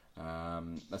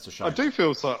 That's a shame. I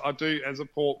do, as a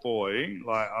Port boy,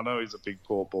 I know he's a big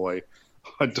Port boy,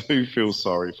 I do feel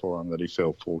sorry for him that he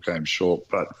fell 4 games short,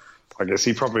 but I guess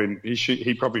he probably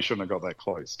shouldn't have got that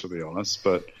close, to be honest.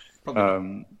 But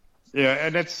and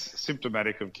that's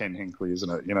symptomatic of Ken Hinkley, isn't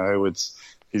it?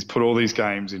 He's put all these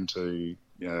games into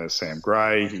Sam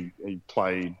Gray. He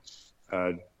played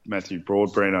Matthew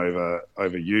Broadbent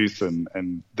over youth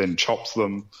and then chops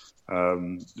them.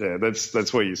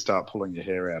 That's where you start pulling your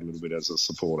hair out a little bit as a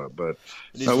supporter. But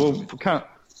can't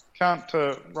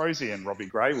Rozee and Robbie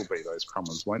Gray will be those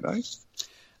crummers, won't they?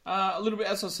 A little bit,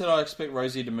 as I said, I expect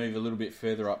Rozee to move a little bit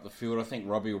further up the field. I think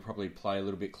Robbie will probably play a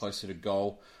little bit closer to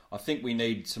goal. I think we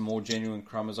need some more genuine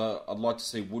crummers. I'd like to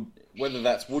see whether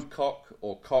that's Woodcock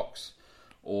or Cox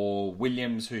or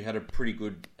Williams, who had a pretty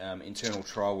good internal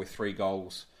trial with 3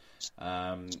 goals.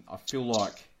 I feel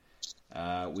like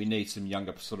we need some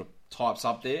younger sort of types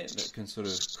up there that can sort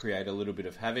of create a little bit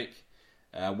of havoc.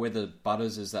 Whether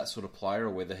Butters is that sort of player or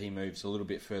whether he moves a little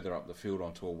bit further up the field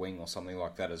onto a wing or something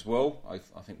like that as well, I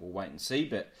think we'll wait and see.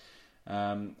 But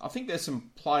I think there's some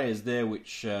players there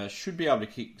which should be able to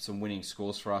kick some winning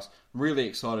scores for us. I'm really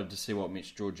excited to see what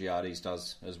Mitch Georgiades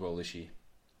does as well this year.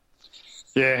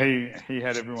 Yeah, he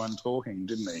had everyone talking,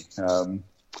 didn't he? And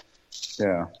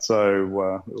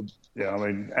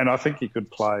I think he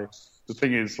could play. The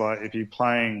thing is, if you're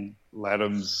playing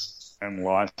Laddams and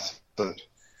Lysett,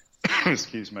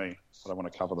 excuse me, I don't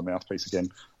want to cover the mouthpiece again.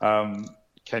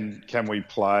 Can we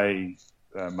play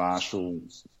Marshall,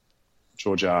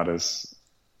 Georgiades,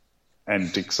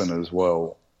 and Dixon as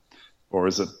well, or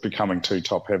is it becoming too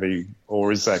top heavy,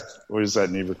 or is that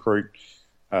new recruit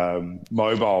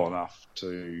mobile enough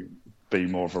to be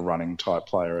more of a running type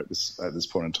player at this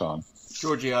point in time?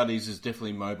 Georgiades is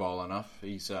definitely mobile enough.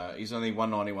 He's only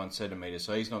 191 centimetres,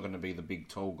 so he's not going to be the big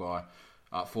tall guy.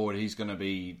 up forward, he's going to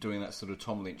be doing that sort of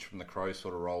Tom Lynch from the Crows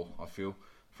sort of role, I feel,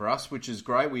 for us, which is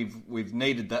great. We've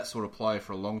needed that sort of player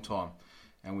for a long time,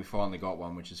 and we finally got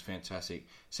one, which is fantastic.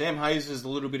 Sam Hayes is a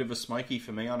little bit of a smoky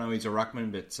for me. I know he's a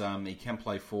ruckman, but he can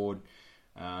play forward.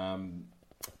 And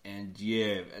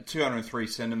yeah, at 203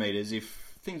 centimetres,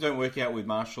 if things don't work out with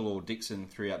Marshall or Dixon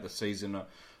throughout the season,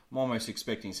 I'm almost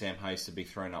expecting Sam Hayes to be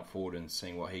thrown up forward and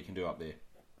seeing what he can do up there.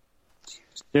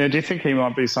 Yeah, do you think he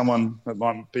might be someone that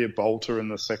might be a bolter in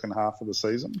the second half of the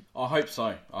season? I hope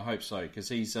so, because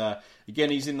he's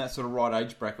he's in that sort of right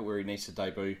age bracket where he needs to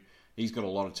debut. He's got a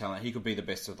lot of talent. He could be the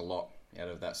best of the lot out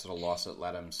of that sort of Lycett,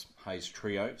 Laddams, Hayes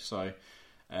trio. So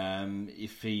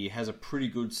if he has a pretty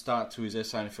good start to his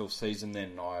SANFL season,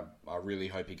 then I really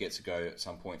hope he gets a go at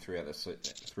some point throughout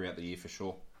the year for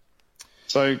sure.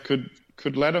 So could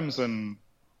Laddams and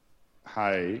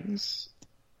Hayes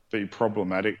be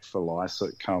problematic for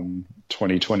Lycett come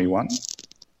 2021?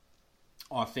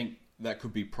 I think that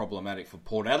could be problematic for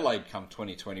Port Adelaide come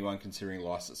 2021, considering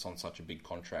Lycett's on such a big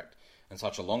contract and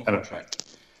such a long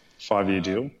contract. 5-year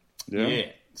deal. Yeah.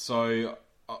 So,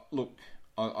 look,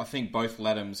 I think both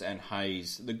Laddams and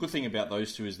Hayes, the good thing about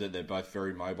those two is that they're both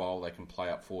very mobile. They can play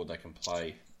up forward. They can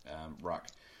play ruck.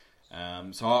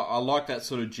 So I like that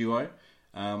sort of duo.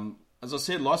 As I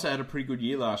said, Lycett had a pretty good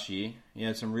year last year. He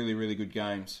had some really, really good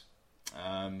games.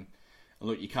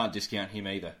 Look, you can't discount him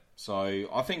either. So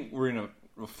I think we're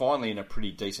finally in a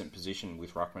pretty decent position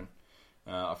with ruckman.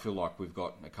 I feel like we've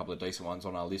got a couple of decent ones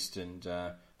on our list, and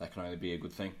that can only be a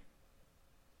good thing.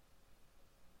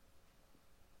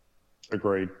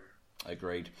 Agreed.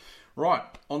 Right,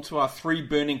 on to our 3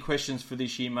 burning questions for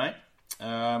this year, mate.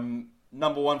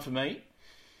 Number 1 for me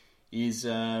is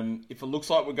if it looks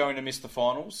like we're going to miss the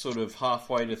finals, sort of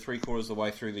halfway to 3/4 of the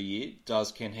way through the year,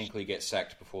 does Ken Hinkley get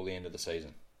sacked before the end of the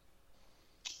season?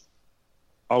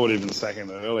 I would even sack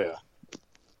him earlier.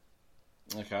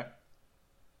 Okay.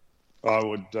 I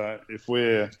would, if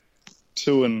we're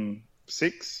 2-6,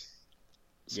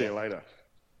 see you later.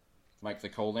 Make the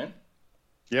call then?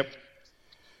 Yep.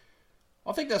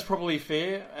 I think that's probably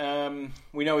fair.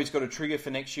 We know he's got a trigger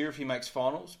for next year if he makes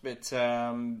finals, but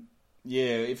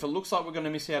if it looks like we're going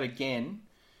to miss out again,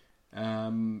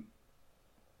 then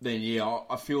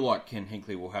I feel like Ken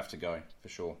Hinkley will have to go for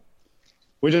sure.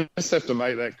 We just have to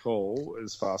make that call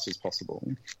as fast as possible.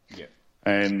 Yeah.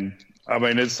 And I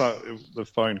mean, it's the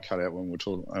phone cut out when we're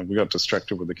talking. We got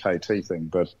distracted with the KT thing,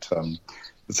 but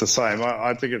it's the same.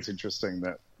 I think it's interesting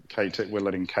that we're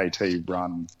letting KT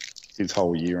run his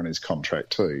whole year on his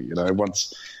contract too. You know,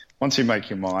 once you make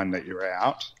your mind that you're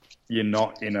out, you're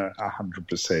not in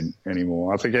 100%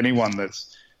 anymore. I think anyone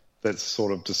that's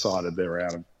sort of decided they're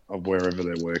out of wherever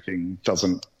they're working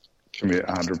doesn't commit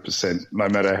 100%, no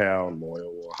matter how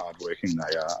loyal or hardworking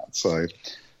they are. So,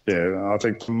 yeah, I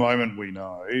think the moment we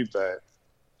know that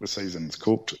the season's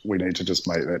cooked, we need to just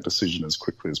make that decision as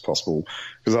quickly as possible,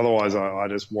 because otherwise I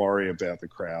just worry about the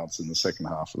crowds in the second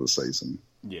half of the season.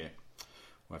 Yeah,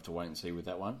 we'll have to wait and see with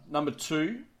that one. Number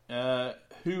 2,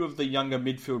 who of the younger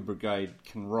midfield brigade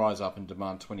can rise up and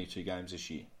demand 22 games this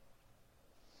year?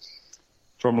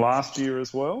 From last year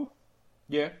as well?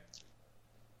 Yeah.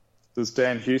 Does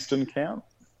Dan Houston count?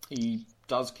 He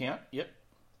does count, yep.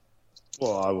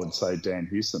 Well, I would say Dan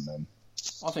Houston then.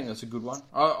 I think that's a good one.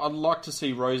 I'd like to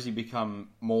see Rosie become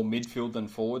more midfield than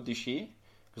forward this year,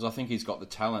 because I think he's got the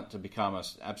talent to become an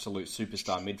absolute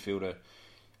superstar midfielder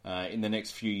in the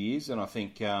next few years, and I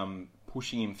think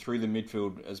pushing him through the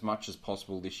midfield as much as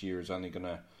possible this year is only going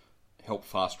to help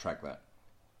fast-track that.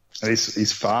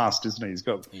 He's fast, isn't he? He's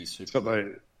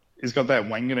got that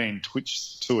Wanganeen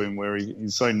twitch to him where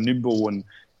he's so nimble and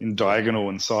in diagonal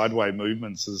and sideways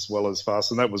movements as well as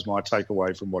fast. And that was my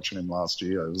takeaway from watching him last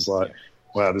year. It was like,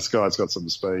 wow, this guy's got some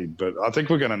speed. But I think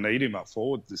we're going to need him up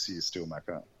forward this year still,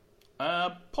 Macca.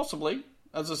 Possibly.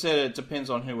 As I said, it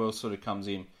depends on who else sort of comes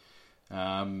in.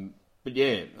 But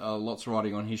yeah, lots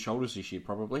riding on his shoulders this year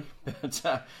probably. But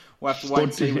we'll have to wait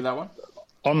and see with that one.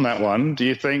 On that one, do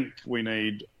you think we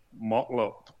need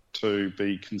Motlop to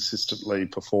be consistently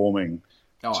performing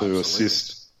to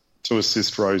assist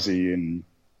Rosie in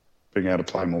being able to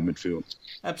play more midfield?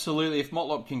 Absolutely. If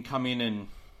Motlop can come in and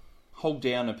hold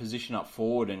down a position up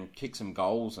forward and kick some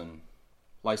goals and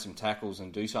lay some tackles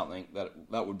and do something,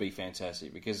 that would be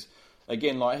fantastic. Because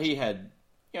again, like he had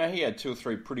 2 or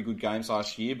 3 pretty good games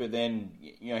last year, but then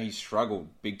he struggled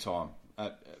big time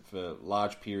for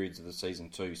large periods of the season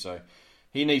too. So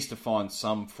he needs to find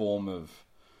some form of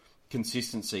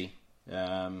consistency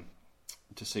to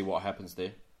see what happens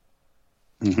there.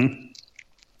 Mm-hmm.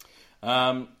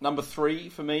 Number 3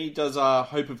 for me, does our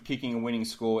hope of kicking a winning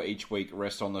score each week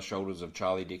rest on the shoulders of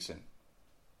Charlie Dixon?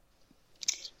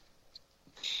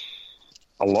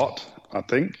 a lot, I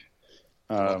think.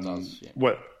 Does, yeah.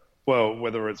 Well,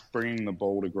 whether it's bringing the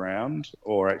ball to ground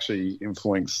or actually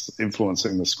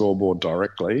influencing the scoreboard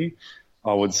directly,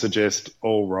 I would suggest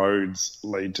all roads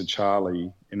lead to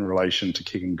Charlie in relation to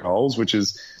kicking goals, which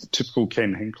is typical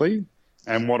Ken Hinkley.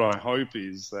 And what I hope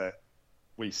is that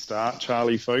we start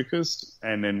Charlie focused,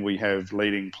 and then we have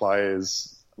leading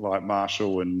players like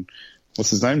Marshall and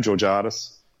what's his name,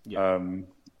 Georgiadis,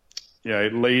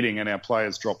 leading, and our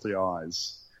players drop the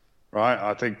eyes. Right?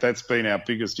 I think that's been our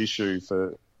biggest issue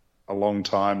for a long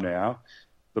time now.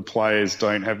 The players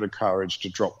don't have the courage to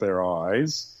drop their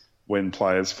eyes when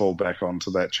players fall back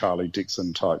onto that Charlie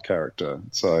Dixon type character.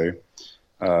 So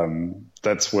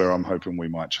that's where I'm hoping we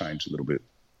might change a little bit.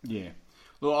 Yeah.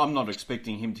 Well, I'm not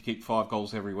expecting him to kick 5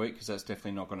 goals every week because that's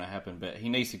definitely not going to happen. But he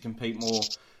needs to compete more.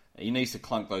 He needs to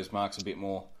clunk those marks a bit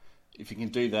more. If he can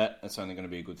do that, that's only going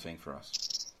to be a good thing for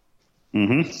us.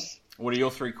 Mm-hmm. What are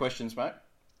your 3 questions, mate?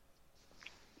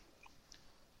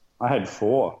 I had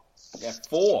 4. Yeah,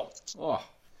 4. Oh.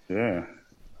 Yeah.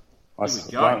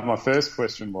 My first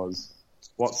question was,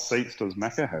 what seats does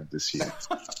Macca have this year?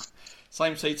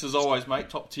 Same seats as always, mate.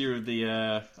 Top tier of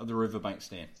the Riverbank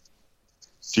stand.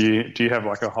 Do you have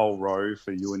like a whole row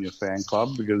for you and your fan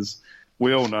club? Because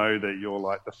we all know that you're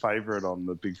like the favourite on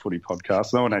the Big Footy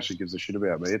podcast. No one actually gives a shit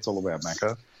about me. It's all about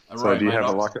Macca. So do you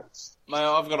have Mate,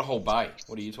 I've got a whole bay.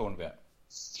 What are you talking about?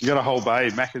 You got a whole bay,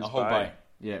 Macca's A whole bay.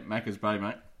 Yeah, Macca's bay,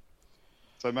 mate.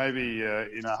 So maybe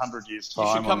in 100 years' time,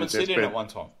 you should come and sit in at one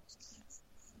time.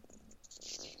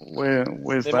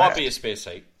 Where's there that? Might be a spare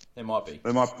seat. There might be.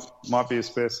 There might be a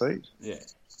spare seat. Yeah.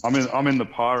 I'm in the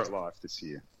Pirate Life this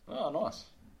year. Oh, nice.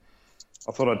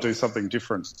 I thought I'd do something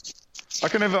different.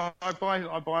 I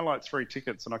buy like 3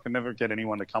 tickets and I can never get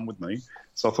anyone to come with me.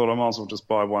 So I thought I might as well just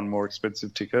buy one more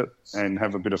expensive ticket and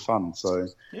have a bit of fun. So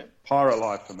Pirate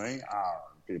Life for me.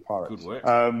 Be a pirate. Good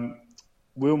work.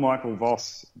 Will Michael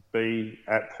Voss be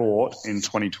at Port in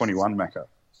 2021, Macca?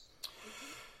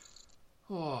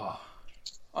 Oh,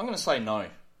 I'm going to say no.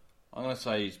 I'm going to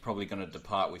say he's probably going to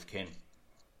depart with Ken.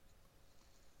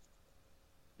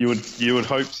 You would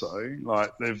hope so.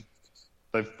 Like they've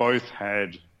both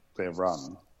had their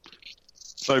run.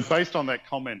 So based on that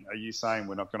comment, are you saying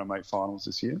we're not going to make finals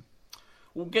this year?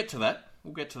 We'll get to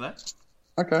that.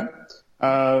 Okay.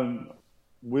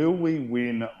 Will we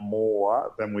win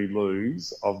more than we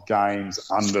lose of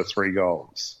games under 3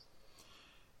 goals?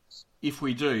 If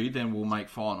we do, then we'll make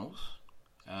finals.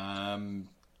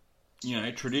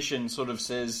 Tradition sort of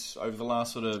says over the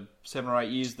last sort of 7 or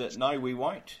 8 years that no, we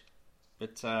won't.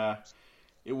 But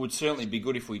it would certainly be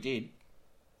good if we did.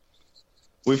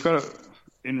 We've got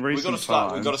to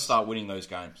start winning those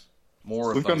games.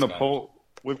 We've got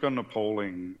an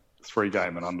appalling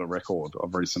 3-game and under record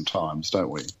of recent times, don't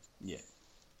we? Yeah.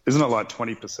 Isn't it like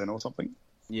 20% or something?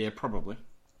 Yeah, probably.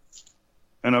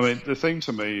 And I mean, the thing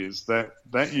to me is that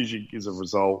usually is a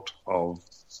result of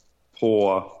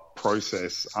poor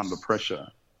process under pressure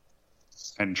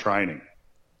and training.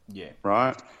 Yeah.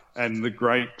 Right? And the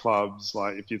great clubs,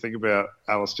 like if you think about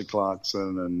Alistair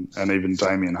Clarkson and even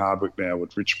Damien Hardwick now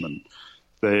with Richmond,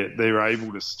 they're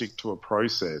able to stick to a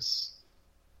process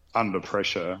under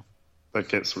pressure that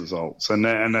gets results. And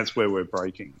that's where we're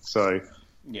breaking. So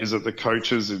is it the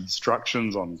coach's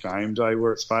instructions on game day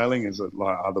where it's failing? Is it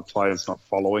like other players not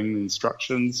following the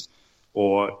instructions?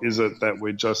 Or is it that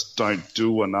we just don't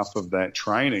do enough of that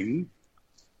training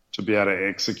to be able to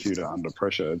execute it under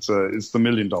pressure? It's the $1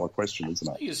 million question, isn't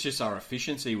it? I think it's just our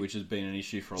efficiency, which has been an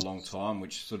issue for a long time,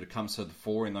 which sort of comes to the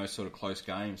fore in those sort of close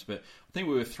games. But I think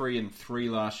we were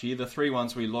 3-3 last year. The 3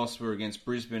 ones we lost were against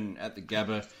Brisbane at the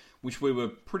Gabba, which we were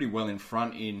pretty well in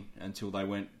front in until they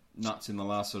went nuts in the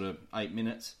last sort of 8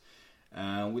 minutes.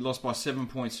 We lost by 7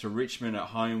 points to Richmond at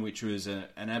home, which was an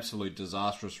absolute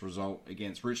disastrous result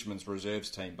against Richmond's reserves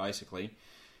team, basically.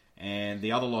 And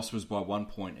the other loss was by 1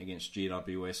 point against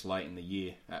GWS late in the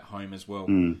year at home as well.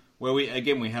 Where we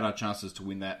had our chances to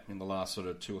win that in the last sort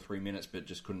of 2 or 3 minutes, but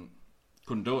just couldn't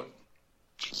do it.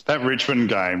 That Richmond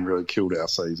game really killed our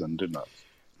season, didn't it?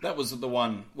 That was the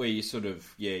one where you sort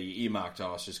of, you earmarked,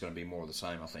 it's just going to be more of the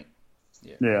same, I think.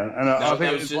 Yeah, and I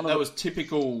think that was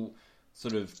typical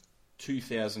sort of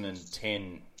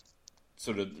 2010,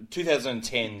 sort of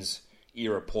 2010s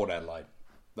era Port Adelaide.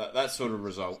 That sort of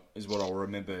result is what I'll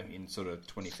remember in sort of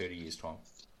 20, 30 years' time.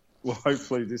 Well,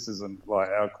 hopefully this isn't like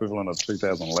our equivalent of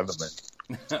 2011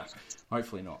 then.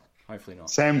 Hopefully not.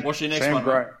 What's your next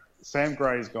one? Sam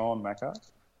Gray's gone, Macca.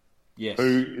 Yes.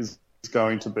 Who is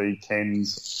going to be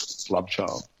Ken's love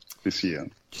child this year?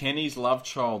 Kenny's love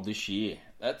child this year.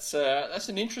 That's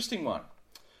an interesting one.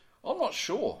 I'm not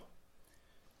sure.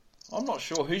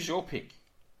 Who's your pick?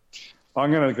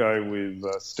 I'm going to go with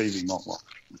Stevie Motlop.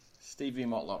 Stevie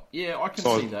Motlop. Yeah, I can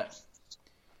see that.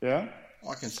 Yeah?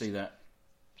 I can see that.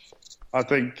 I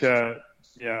think,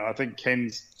 I think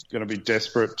Ken's going to be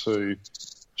desperate to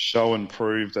show and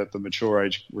prove that the mature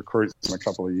age recruits from a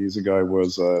couple of years ago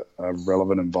was a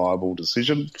relevant and viable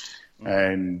decision.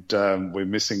 And we're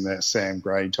missing that Sam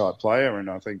Gray type player, and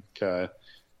I think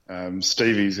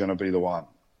Stevie's going to be the one.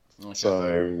 Okay. So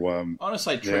I'm going to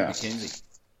say Trent McKenzie.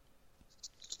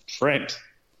 Trent.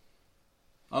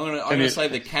 I'm going to say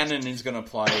the Cannon is going to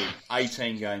play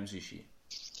 18 games this year.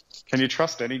 Can you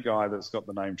trust any guy that's got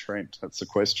the name Trent? That's the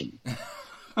question.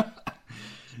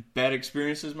 Bad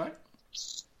experiences, mate?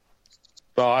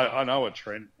 But I know a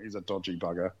Trent. He's a dodgy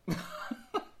bugger.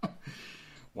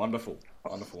 Wonderful.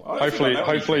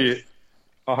 Hopefully,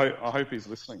 I hope he's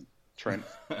listening, Trent.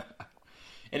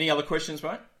 Any other questions,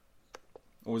 mate?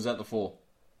 Or was that the 4?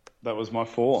 That was my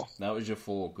 4. That was your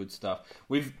 4. Good stuff.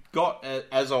 We've got,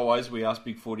 as always, we asked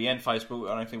Big Footy and Facebook.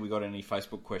 I don't think we got any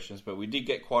Facebook questions, but we did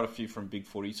get quite a few from Big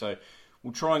Footy, so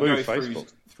we'll try and go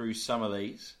through some of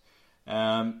these.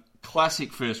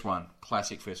 Classic first one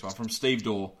from Steve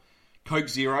Dorr. Coke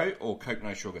Zero or Coke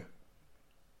No Sugar?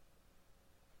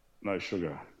 No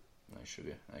sugar. No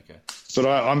sugar, okay. But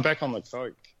I'm back on the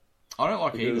Coke. I don't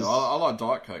like either. I like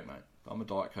Diet Coke, mate. I'm a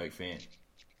Diet Coke fan.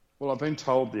 Well, I've been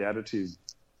told the additive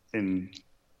in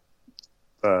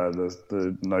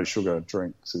the no sugar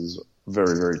drinks is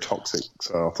very, very toxic.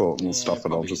 So I thought, we'll stuff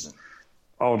it.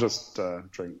 I'll just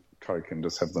drink Coke and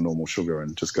just have the normal sugar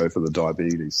and just go for the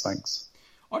diabetes. Thanks.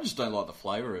 I just don't like the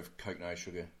flavour of Coke No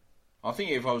Sugar. I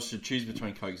think if I was to choose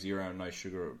between Coke Zero and No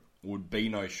Sugar, it would be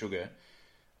No Sugar,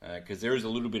 because there is a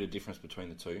little bit of difference between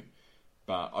the two.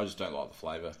 But I just don't like the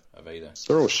flavour of either.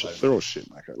 They're all shit, mate.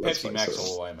 Pepsi Max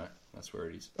all the way, mate. That's where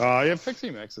it is. Yeah,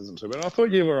 Pepsi Max isn't too bad. I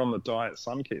thought you were on the Diet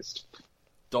Sunkist.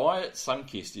 Diet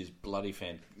Sunkist is bloody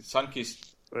fantastic. Sunkist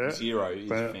Zero is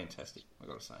fantastic, I've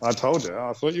got to say. I told you.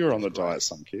 I thought you were on the Diet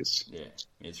Sunkist. Yeah,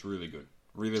 it's really good.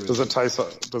 Really, really does it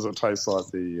good. Does it taste like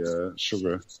the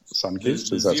sugar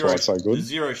Sunkist? Is that why it's so good? The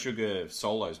Zero Sugar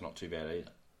Solo is not too bad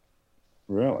either.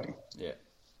 Really? Yeah,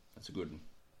 that's a good one.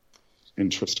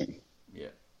 Interesting. Yeah.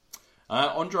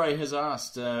 Andre has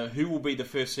asked, who will be the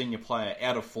first senior player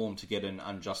out of form to get an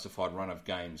unjustified run of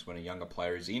games when a younger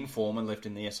player is in form and left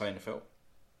in the SANFL?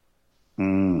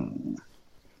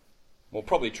 Well,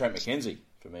 probably Trent McKenzie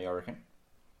for me, I reckon.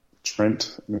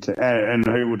 Trent McKenzie. And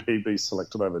who would he be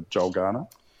selected over? Joel Garner?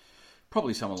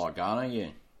 Probably someone like Garner, yeah.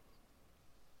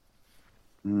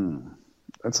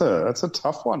 That's a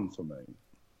tough one for me.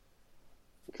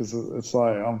 Because it's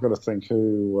like, I've got to think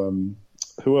who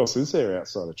else is there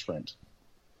outside of Trent?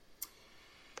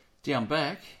 Down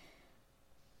back?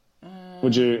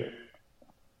 Was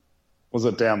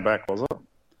it down back, was it?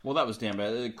 Well, that was down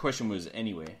back. The question was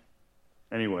anywhere.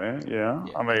 Anywhere, yeah.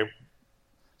 I mean,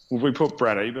 would we put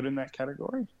Brad Ebert in that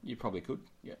category? You probably could,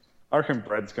 yeah. I reckon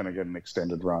Brad's going to get an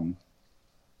extended run.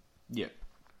 Yeah.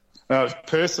 Now,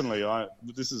 personally,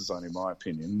 this is only my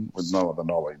opinion with no other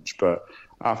knowledge, but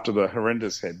after the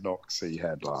horrendous head knocks he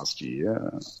had last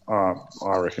year, I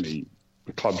reckon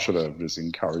the club should have just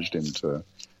encouraged him to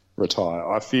retire.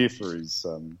 I fear for his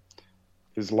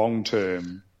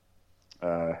long-term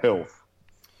health.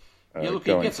 Yeah, look,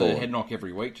 he gets a head knock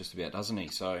every week just about, doesn't he?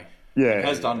 So yeah, he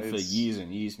has done for years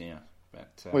and years now. But,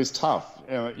 well, he's tough.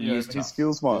 His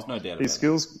skills might. There's no doubt his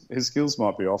skills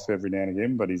might be off every now and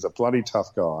again, but he's a bloody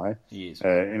tough guy. He is,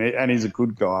 and he's a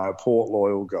good guy, a Port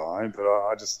loyal guy. But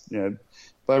I just, there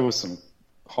were some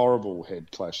horrible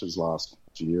head clashes last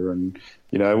year, and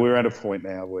we're at a point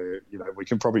now where we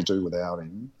can probably do without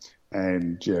him.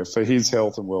 And for his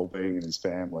health and well-being and his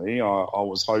family, I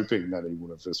was hoping that he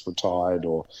would have just retired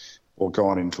or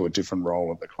gone into a different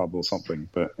role at the club or something.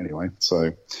 But anyway,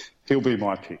 so he'll be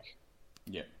my pick.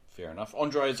 Yeah, fair enough.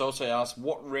 Andre has also asked,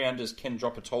 what rounders can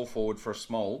drop a tall forward for a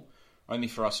small, only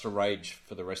for us to rage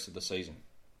for the rest of the season?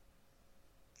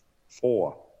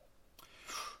 4.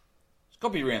 It's got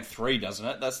to be round 3, doesn't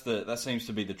it? That seems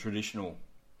to be the traditional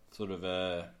sort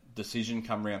of decision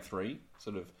come round 3.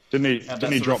 Sort of. Didn't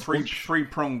he drop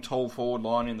three-pronged tall forward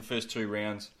line in the first 2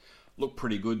 rounds? Looked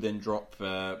pretty good, then drop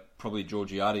probably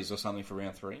Georgiades or something for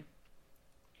round 3.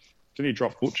 Didn't he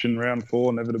drop Butch in round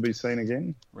 4, never to be seen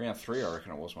again? Round 3, I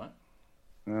reckon it was, mate.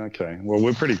 Okay, well,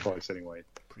 we're pretty close anyway.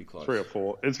 Pretty close. 3 or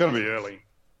 4. It's going to be early.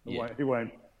 Yeah.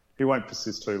 He won't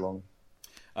persist too long.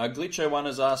 Glitcho1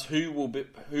 has asked, who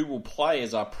will play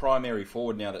as our primary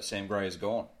forward now that Sam Gray is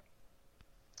gone?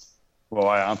 Well,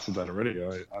 I answered that already.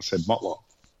 I said Motlop.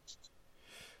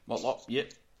 Motlop,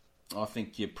 yep. I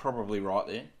think you're probably right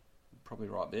there. probably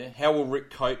right there. How will Rick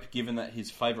cope given that his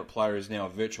favourite player is now a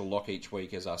virtual lock each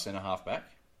week as our centre-half back?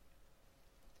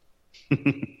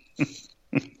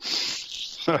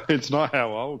 It's not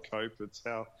how I'll cope. It's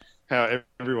how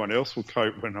everyone else will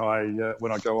cope when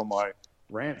I go on my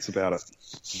rants about it.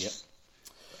 Yep.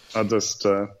 I just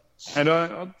I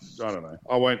don't know.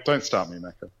 I won't. Don't start me,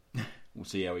 Macca. We'll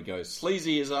see how he goes.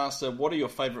 Sleazy has asked, what are your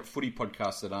favourite footy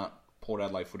podcasts that aren't Port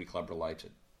Adelaide Footy Club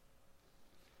related?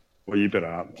 Well, you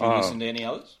better. Do you listen to any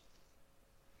others?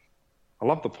 I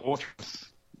love the Portress.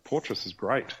 Portress is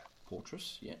great.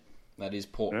 Portress, yeah. That is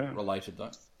Port Yeah. related though.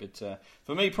 But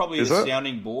for me, probably Is the it?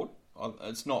 sounding board.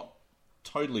 It's not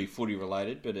totally footy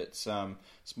related, but it's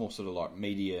more sort of like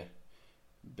media,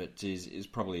 but is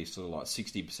probably sort of like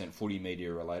 60% footy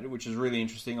media related, which is really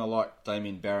interesting. I like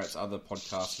Damien Barrett's other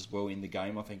podcast as well, In the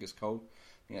Game, I think it's called.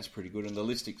 I think that's pretty good. And the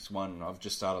Listics one I've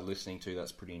just started listening to,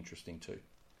 that's pretty interesting too.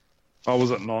 Oh,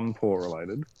 was it non-Port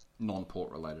related?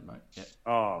 Non-Port related, mate. Yeah.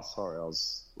 Oh, sorry, I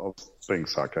was being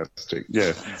sarcastic.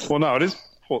 Yeah. Well, no, it is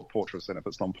Portress then if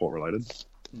it's non-Port related.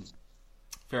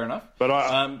 Fair enough. But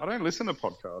I don't listen to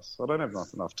podcasts. I don't have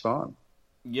enough time.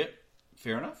 Yep,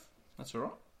 fair enough. That's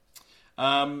all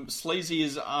right. Sleazy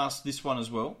has asked this one as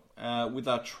well. With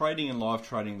our trading and live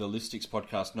trading, the Listics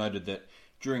podcast noted that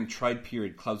during trade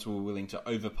period, clubs were willing to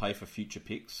overpay for future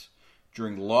picks.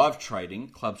 During live trading,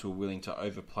 clubs were willing to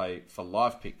overpay for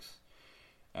live picks.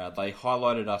 They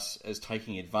highlighted us as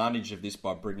taking advantage of this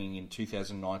by bringing in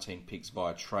 2019 picks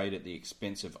via trade at the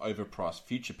expense of overpriced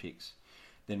future picks,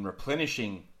 then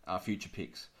replenishing our future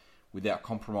picks without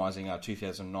compromising our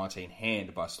 2019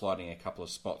 hand by sliding a couple of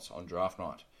spots on draft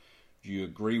night. Do you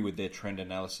agree with their trend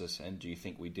analysis, and do you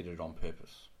think we did it on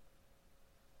purpose?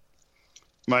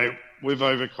 Mate, we've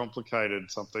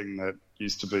overcomplicated something that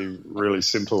used to be really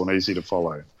simple and easy to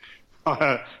follow.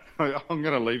 I'm going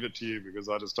to leave it to you because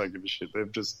I just don't give a shit.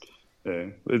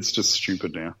 It's just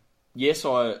stupid now. Yes,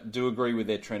 I do agree with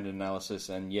their trend analysis,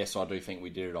 and yes, I do think we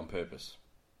did it on purpose.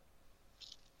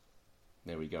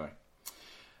 There we go.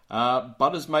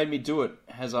 Butters Made Me Do It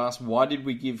has asked, why did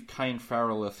we give Kane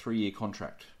Farrell a 3-year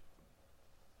contract?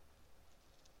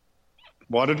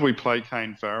 Why did we play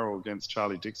Kane Farrell against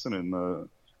Charlie Dixon in the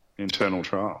internal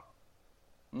trial?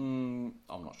 I'm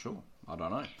not sure. I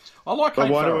don't know. I like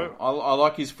Kane Farrell. I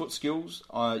like his foot skills.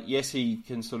 Yes, he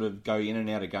can sort of go in and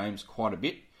out of games quite a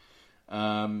bit.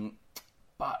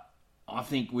 But I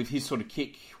think with his sort of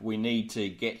kick, we need to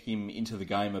get him into the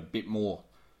game a bit more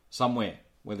somewhere,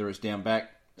 whether it's down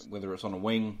back, whether it's on a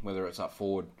wing, whether it's up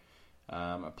forward.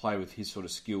 A play with his sort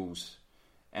of skills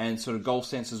and sort of goal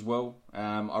sense as well.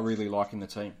 I really like in the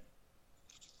team.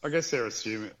 I guess they're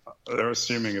assuming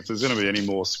if there's going to be any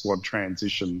more squad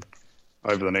transition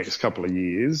over the next couple of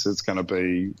years, it's going to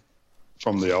be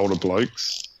from the older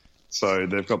blokes. So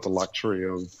they've got the luxury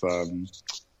of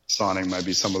signing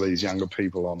maybe some of these younger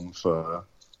people on for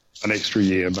an extra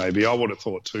year maybe. I would have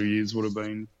thought 2 years would have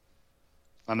been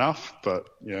enough, but,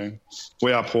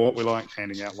 we are Port. We like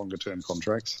handing out longer-term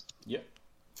contracts. Yep.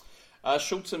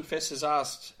 Schultz and Fess has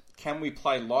asked, can we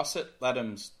play Lysett,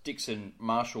 Laddams, Dixon,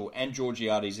 Marshall and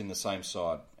Georgiades in the same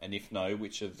side? And if no,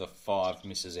 which of the 5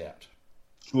 misses out?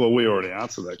 Well, we already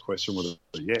answered that question with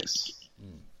a yes.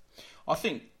 I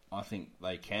think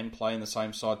they can play in the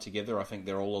same side together. I think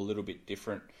they're all a little bit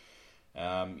different.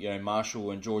 Marshall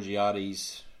and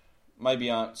Georgiades maybe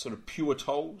aren't sort of pure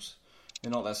tolls.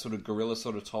 They're not that sort of guerrilla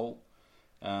sort of toll.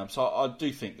 So I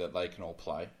do think that they can all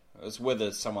play. It's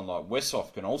whether someone like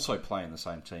Westhoff can also play in the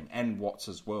same team, and Watts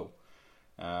as well.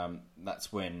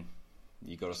 That's when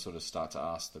you got to sort of start to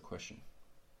ask the question.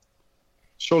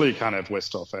 Surely you can't have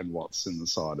Westhoff and Watts in the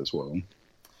side as well.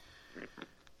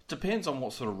 Depends on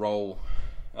what sort of role.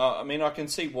 I can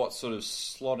see Watts sort of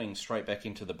slotting straight back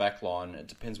into the back line. It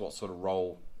depends what sort of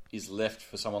role is left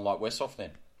for someone like Westhoff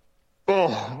then.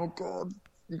 Oh God.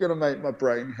 You're going to make my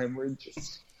brain hemorrhage.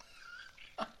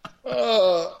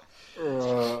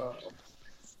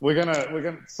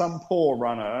 Some poor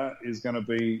runner is going to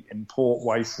be in Port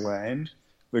Wasteland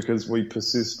because we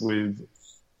persist with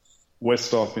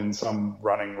Westhoff in some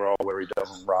running role where he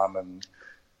doesn't run, and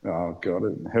oh God,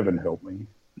 heaven help me.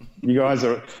 You guys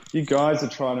are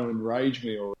trying to enrage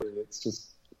me already.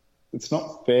 It's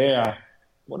not fair.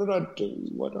 What did I do?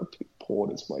 Why did I pick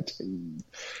Port as my team?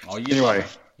 Oh, anyway,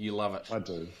 you love it. I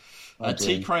do.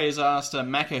 T. Cray has asked,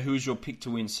 Macca, who's your pick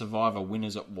to win Survivor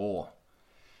Winners at War?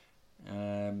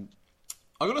 I've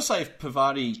got to say, if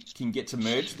Pavati can get to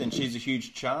merge, then she's a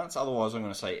huge chance. Otherwise, I'm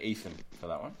going to say Ethan for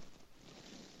that one.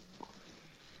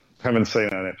 Haven't seen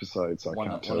that episode, so I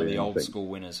can't tell you One of the anything. old school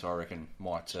winners, I reckon,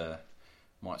 might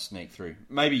sneak through.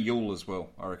 Maybe Yule as well.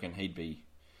 I reckon he'd be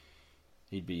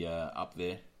up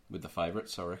there. with the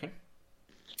favourites, I reckon.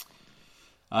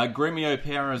 Gremio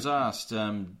Power has asked,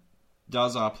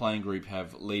 does our playing group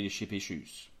have leadership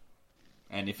issues?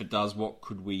 And if it does, what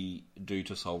could we do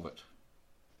to solve it?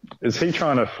 Is he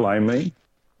trying to flame me?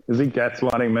 Is he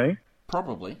gaslighting me?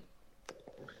 Probably.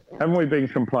 Haven't we been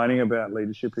complaining about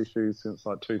leadership issues since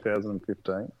like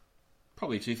 2015?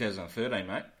 Probably 2013,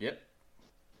 mate. Yep.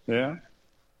 Yeah.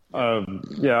 I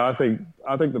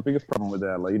think the biggest problem with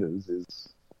our leaders is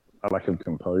a lack of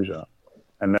composure,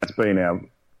 and that's been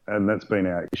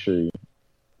our issue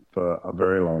for a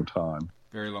very long time.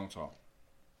 Very long time.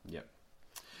 Yep.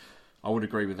 I would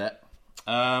agree with that.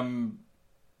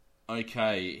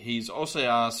 Okay, he's also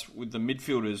asked, with the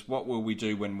midfielders, what will we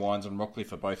do when Wines and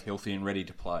Rockcliffe are both healthy and ready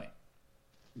to play?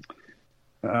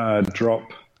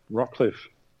 Drop Rockcliffe.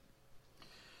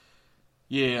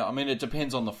 Yeah, I mean, it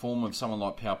depends on the form of someone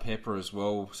like Pau Pepper as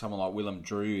well, someone like Willem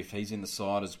Drew, if he's in the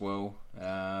side as well.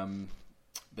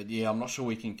 But yeah, I'm not sure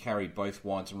we can carry both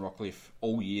Wines and Rockcliffe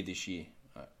all year this year.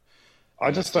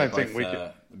 I just don't think we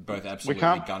can. Both absolutely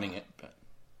gunning it. But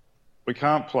we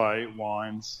can't play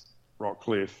Wines,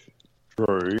 Rockcliffe,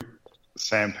 Drew,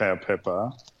 Sam Pau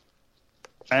Pepper,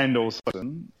 and also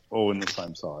all in the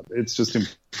same side. It's just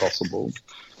impossible.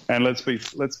 And let's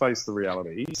face the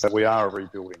reality that we are a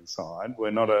rebuilding side.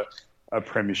 We're not a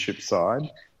premiership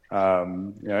side.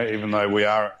 Even though we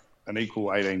are an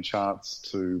equal 18 chance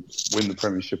to win the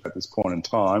premiership at this point in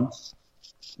time,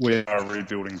 we are a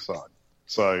rebuilding side.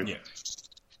 So yeah.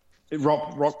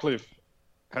 Rockcliffe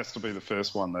has to be the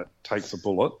first one that takes a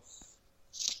bullet,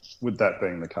 with that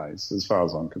being the case, as far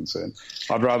as I'm concerned.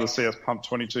 I'd rather see us pump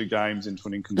 22 games into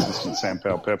an inconsistent Sam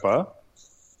Pau Pepper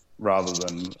rather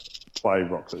than play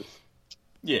Rockcliffe.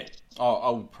 Yeah, I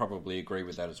would probably agree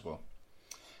with that as well.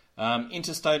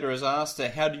 Interstater has asked,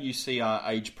 how do you see our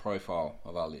age profile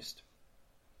of our list?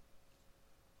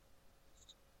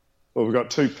 Well, we've got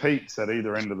two peaks at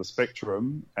either end of the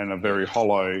spectrum and a very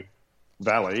hollow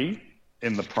valley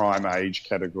in the prime age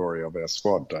category of our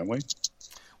squad, don't we?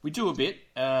 We do a bit.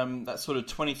 That sort of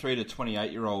 23 to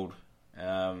 28-year-old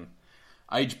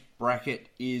age bracket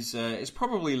is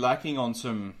probably lacking on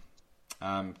some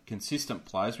consistent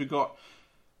players. We've got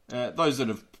those that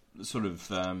have sort of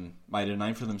made a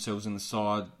name for themselves in the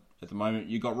side at the moment.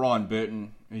 You've got Ryan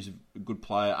Burton, who's a good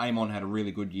player. Amon had a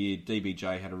really good year.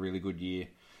 DBJ had a really good year.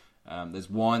 There's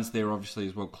Wines there, obviously,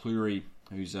 as well. Cleary,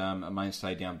 who's a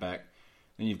mainstay down back.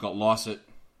 Then you've got Lysett,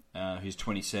 who's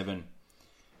 27.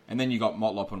 And then you've got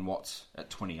Motlop and Watts at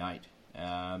 28.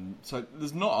 So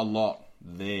there's not a lot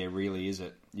there, really, is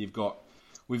it? We've got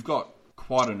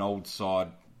quite an old side.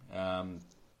 By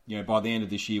the end of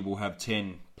this year, we'll have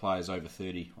 10 players over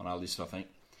 30 on our list, I think,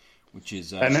 which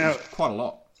is quite a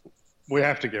lot. We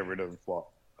have to get rid of,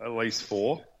 at least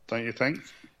 4, don't you think?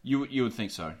 You would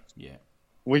think so, yeah.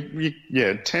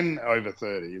 10 over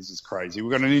 30 is just crazy.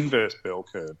 We've got an inverse bell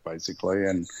curve, basically,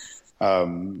 and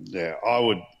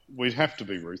we'd have to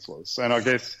be ruthless. And I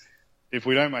guess if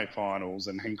we don't make finals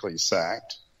and Hinkley's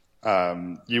sacked,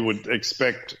 you would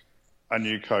expect a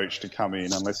new coach to come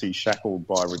in, unless he's shackled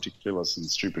by ridiculous and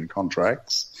stupid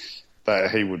contracts,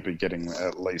 that he would be getting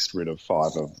at least rid of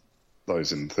 5 of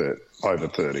those over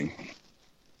 30.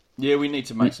 Yeah, we need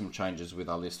to make some changes with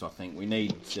our list, I think. We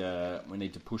need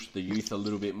to push the youth a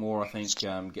little bit more, I think,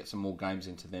 get some more games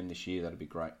into them this year. That'd be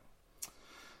great.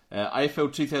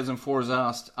 AFL 2004 has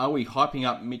asked, are we hyping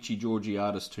up Mitchy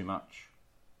Georgiadis too much?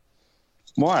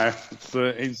 Why?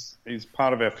 He's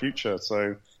part of our future,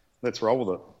 so let's roll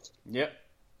with it. Yep.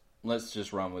 Let's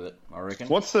just run with it, I reckon.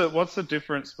 What's the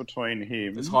difference between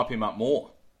him... Let's hype him up more.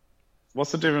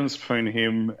 What's the difference between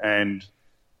him and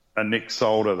a Nick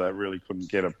Solder that really couldn't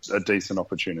get a decent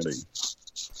opportunity?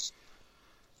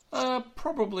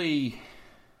 Probably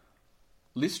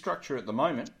list structure at the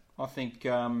moment. I think...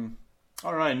 I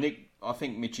don't know, Nick. I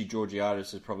think Mitchy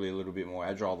Georgiadis is probably a little bit more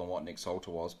agile than what Nick Salter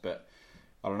was, but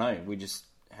I don't know. We just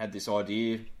had this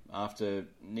idea after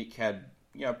Nick had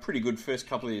a pretty good first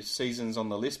couple of seasons on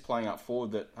the list playing up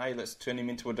forward that, hey, let's turn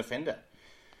him into a defender.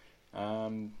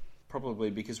 Probably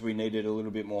because we needed a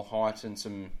little bit more height and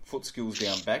some foot skills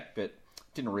down back, but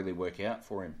didn't really work out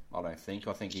for him, I don't think.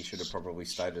 I think he should have probably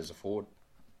stayed as a forward.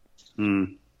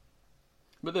 Mm.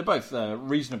 But they're both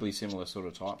reasonably similar sort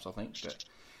of types, I think, but...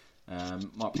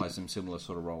 might play some similar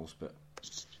sort of roles, but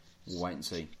we'll wait and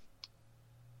see.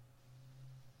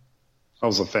 I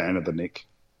was a fan of the Nick.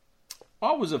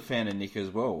 I was a fan of Nick as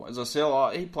well. As I said,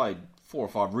 he played 4 or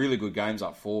 5 really good games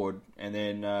up forward, and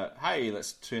then, hey,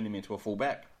 let's turn him into a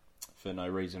full-back for no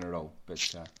reason at all. But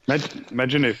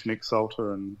imagine if Nick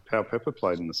Salter and Pau Pepper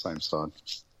played in the same side.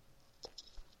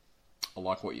 I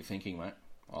like what you're thinking, mate.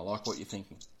 I like what you're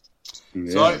thinking.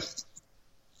 Yeah. So,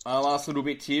 our last little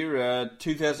bit here,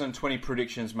 2020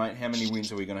 predictions, mate. How many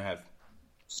wins are we going to have?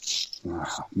 Oh,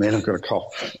 man, I've got a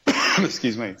cough.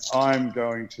 Excuse me. I'm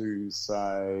going to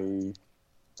say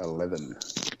 11.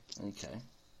 Okay.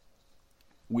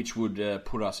 Which would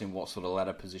put us in what sort of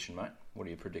ladder position, mate? What are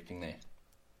you predicting there?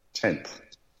 10th.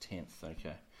 10th,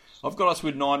 okay. I've got us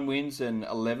with 9 wins and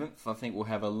 11th. I think we'll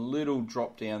have a little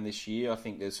drop down this year. I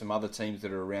think there's some other teams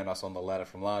that are around us on the ladder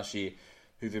from last year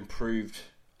who've improved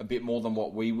a bit more than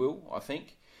what we will, I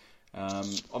think.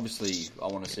 Obviously, I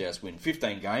want to see us win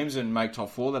 15 games and make top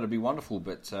 4. That'd be wonderful.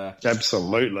 But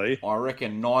Absolutely. I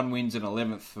reckon 9 wins and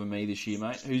 11th for me this year,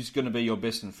 mate. Who's going to be your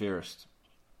best and fairest?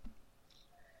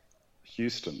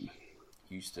 Houston.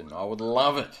 I would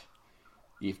love it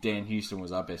if Dan Houston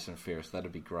was our best and fairest.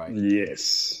 That'd be great.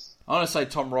 Yes. I want to say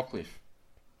Tom Rockcliffe.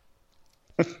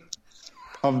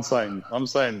 I'm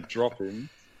saying drop him,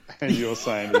 and you're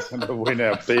saying he's going to win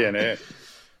our BNF.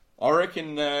 I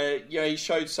reckon, he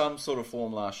showed some sort of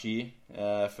form last year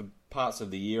for parts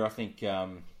of the year. I think, I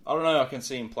don't know, I can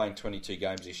see him playing 22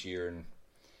 games this year and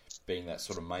being that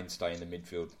sort of mainstay in the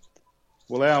midfield.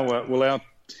 Will our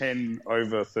 10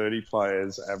 over 30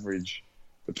 players average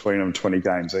between them 20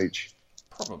 games each?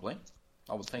 Probably.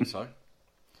 I would think so.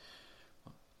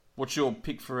 What's your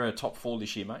pick for a top 4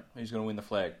 this year, mate? Who's going to win the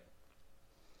flag?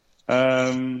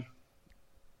 Who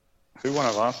won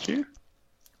it last year?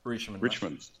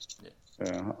 Richmond.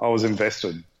 Yeah. I was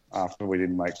invested after we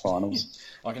didn't make finals.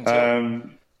 I can tell.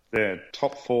 Yeah,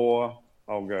 top 4,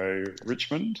 I'll go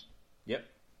Richmond. Yep.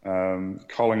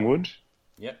 Collingwood.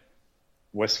 Yep.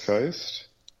 West Coast.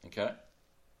 Okay.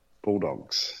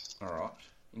 Bulldogs. All right.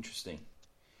 Interesting.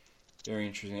 Very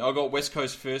interesting. I got West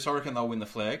Coast first. I reckon they'll win the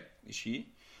flag this year.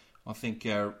 I think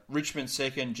Richmond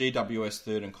second, GWS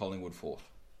third, and Collingwood fourth.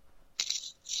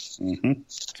 Mm-hmm.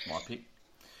 That's my pick.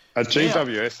 Are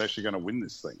GWS actually going to win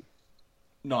this thing?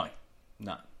 No,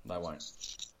 they won't.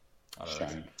 I don't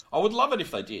know. I would love it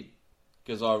if they did,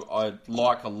 because I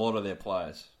like a lot of their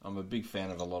players. I'm a big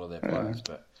fan of a lot of their players,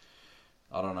 but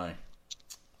I don't know.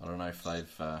 I don't know if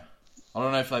they've got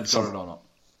it or not.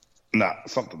 Nah,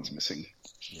 something's missing.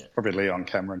 Yeah. Probably Leon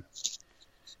Cameron.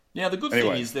 Now, the good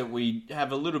thing is that we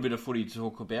have a little bit of footy to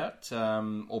talk about,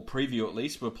 or preview at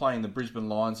least. We're playing the Brisbane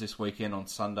Lions this weekend on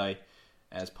Sunday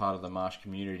as part of the Marsh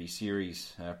Community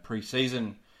Series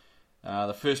pre-season,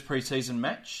 the first pre-season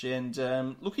match. And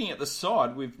looking at the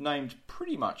side, we've named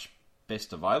pretty much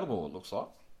best available, it looks like.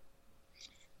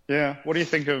 Yeah. What do you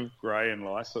think of Gray and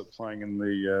Lysett playing in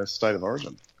the State of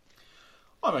Origin?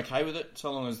 I'm okay with it,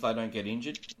 so long as they don't get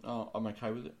injured. I'm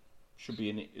okay with it. Should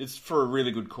be it's for a really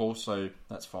good cause, so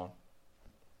that's fine.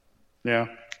 Yeah.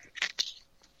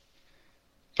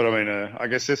 But I mean, I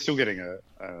guess they're still getting a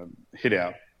hit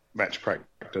out match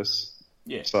practice.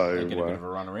 Yeah, so they get a bit of a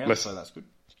run around, so that's good.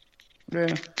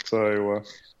 Yeah. So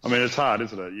I mean, it's hard,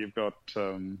 isn't it? You've got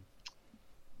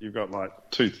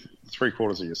like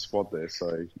 3/4 of your squad there,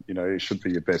 so it should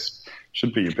be your best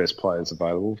players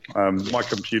available. My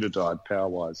computer died power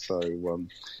wise, so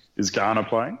is Garner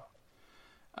playing?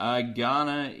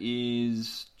 Garner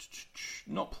is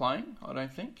not playing, I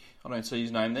don't think. I don't see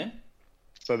his name there.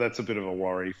 So that's a bit of a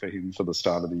worry for him for the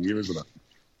start of the year, isn't it?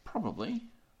 Probably.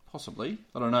 Possibly.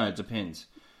 I don't know. It depends.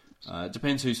 It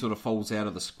depends who sort of falls out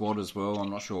of the squad as well. I'm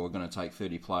not sure we're going to take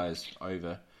 30 players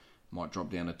over. Might drop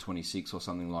down to 26 or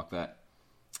something like that.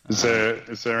 Is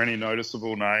there any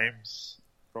noticeable names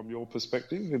from your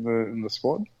perspective in the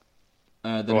squad?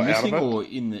 That are missing or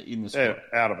in the squad?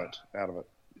 Yeah, out of it.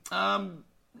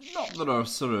 Not that I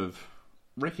sort of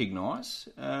recognise.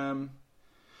 I'm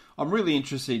really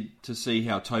interested to see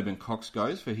how Tobin Cox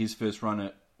goes for his first run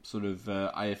at sort of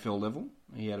AFL level.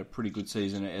 He had a pretty good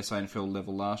season at SANFL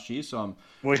level last year, so I'm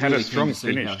he had a strong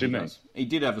finish, didn't he? He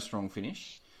did have a strong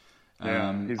finish.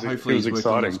 Yeah, hopefully he's worked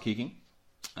on his kicking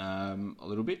a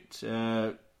little bit.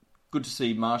 Good to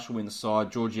see Marshall in the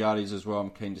side. Georgiades as well, I'm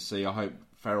keen to see. I hope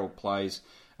Farrell plays.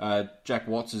 Jack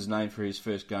Watts is named for his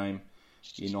first game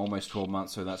in almost 12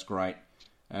 months, so that's great.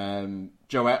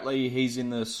 Joe Atley, he's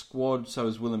in the squad, so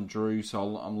is Willem Drew,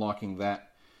 so I'm liking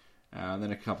that.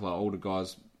 Then a couple of older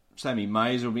guys. Sammy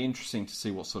Mays, will be interesting to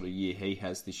see what sort of year he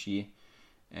has this year.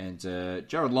 And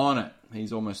Jared Lynott,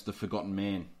 he's almost the forgotten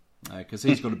man, because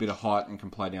he's got a bit of height and can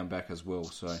play down back as well,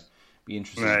 so it'll be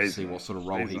interesting to see what sort of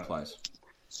role he plays.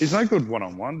 He's no good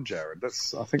one-on-one, Jared.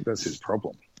 I think that's his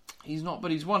problem. He's not, but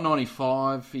he's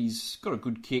 195. He's got a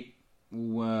good kick.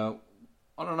 Well,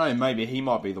 I don't know. Maybe he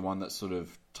might be the one that sort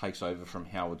of takes over from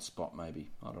Howard's spot. Maybe,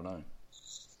 I don't know.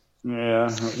 Yeah,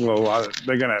 well,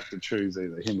 they're going to have to choose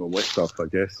either him or Westhoff, I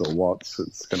guess, or Watts.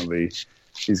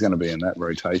 He's going to be in that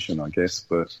rotation, I guess.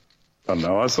 But I don't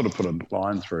know. I sort of put a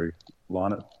line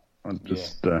it. I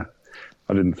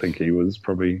didn't think he was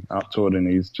probably up to it, and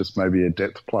he's just maybe a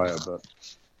depth player. But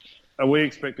are we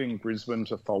expecting Brisbane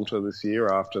to falter this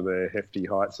year after their hefty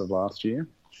heights of last year?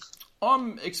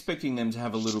 I'm expecting them to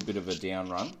have a little bit of a down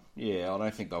run. Yeah, I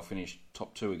don't think they'll finish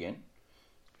top 2 again.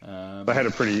 They had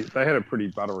a pretty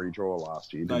buttery draw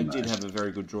last year, didn't they? They did have a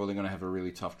very good draw. They're going to have a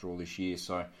really tough draw this year,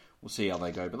 so we'll see how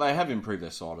they go. But they have improved their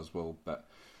side as well. But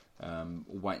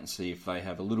we'll wait and see if they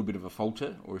have a little bit of a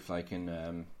falter or if they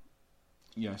can,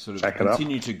 sort of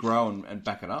continue to grow and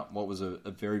back it up. What was a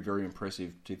very, very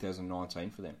impressive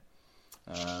 2019 for them.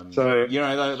 They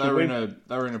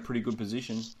were in a pretty good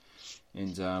position.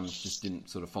 And just didn't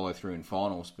sort of follow through in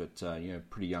finals, but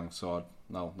pretty young side.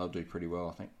 They'll do pretty well,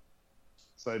 I think.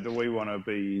 So, do we want to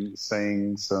be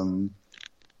seeing some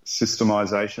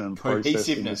systemisation and process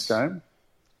in this game?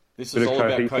 This is all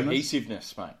about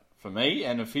cohesiveness, mate. For me,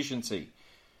 and efficiency.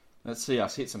 Let's see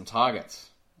us hit some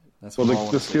targets.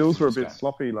 The skills were a bit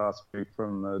sloppy last week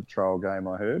from the trial game.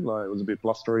 I heard it was a bit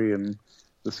blustery and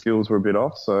the skills were a bit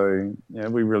off. So,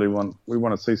 we really want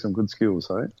to see some good skills,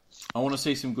 hey? I want to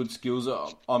see some good skills.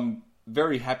 I'm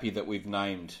very happy that we've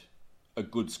named a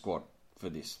good squad for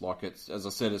this. As I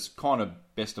said, it's kind of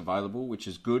best available, which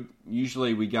is good.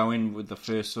 Usually we go in with the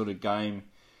first sort of game,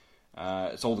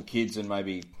 it's all the kids and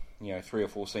maybe 3 or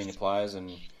 4 senior players,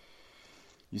 and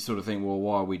you sort of think, well,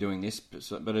 why are we doing this?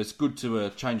 But it's good to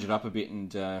change it up a bit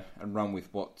and run with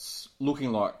what's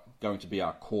looking like going to be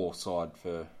our core side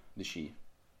for this year.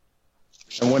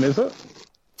 And when is it?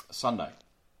 Sunday.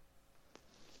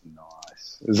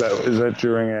 Nice. Is that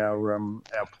during our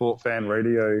Port Fan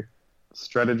Radio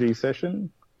strategy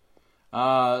session?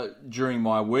 During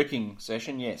my working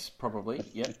session, yes, probably.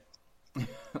 Yep.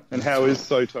 And how is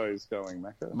Soto's going,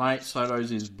 Macca? Mate,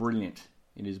 Soto's is brilliant.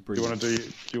 It is brilliant. Do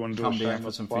you want to come down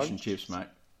for some fish and chips, mate?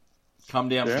 Come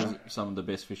down for some of the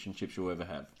best fish and chips you'll ever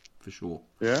have, for sure.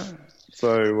 Yeah.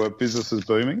 So business is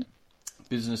booming.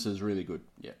 Business is really good.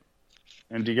 Yeah.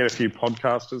 And do you get a few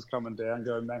podcasters coming down,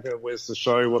 go, Macca, where's the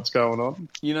show? What's going on?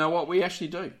 You know what? We actually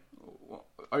do.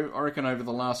 I reckon over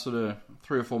the last sort of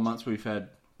 3 or 4 months, we've had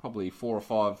probably 4 or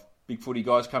 5 big footy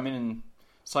guys come in and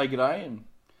say good day and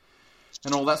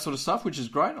all that sort of stuff, which is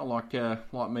great. I like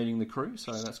meeting the crew,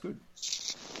 so that's good.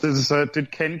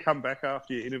 Did Ken come back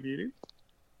after you interviewed him?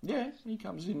 Yeah, he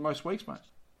comes in most weeks, mate.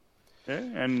 Yeah,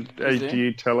 and do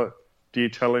you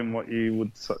tell him what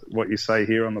you say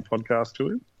here on the podcast to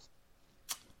him?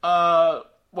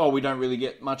 Well, we don't really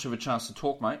get much of a chance to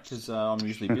talk, mate, because I'm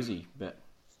usually busy. But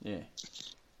yeah.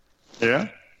 Yeah.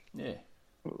 Yeah.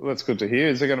 Well, that's good to hear.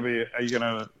 Are you going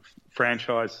to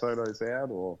franchise Soto's out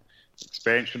or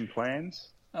expansion plans?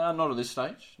 Not at this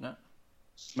stage. No.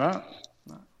 No.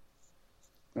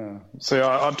 See,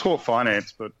 I talk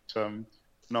finance, but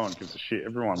no one gives a shit.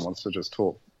 Everyone wants to just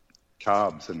talk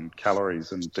carbs and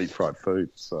calories and deep fried food.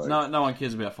 So no one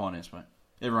cares about finance, mate.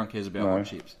 Everyone cares about hot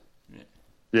chips. Yeah.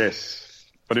 Yes,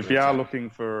 but if you are looking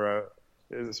for,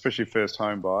 especially first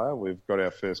home buyer, we've got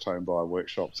our first home buyer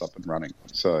workshops up and running.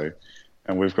 So,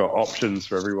 and we've got options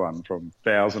for everyone from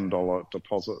 $1,000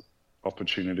 deposit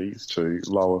opportunities to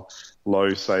low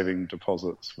saving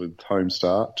deposits with Home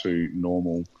Start to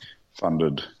normal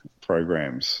funded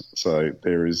programs. So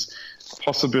there is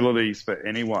possibilities for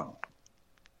anyone.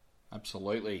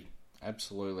 Absolutely.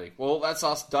 Well, that's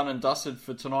us done and dusted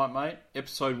for tonight, mate.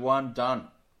 Episode 1 done.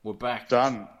 We're back.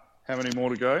 Done. How many more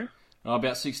to go?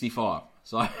 About 65.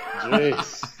 So.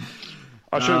 Yes.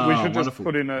 We should just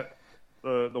put in the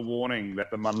warning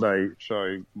that the Monday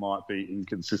show might be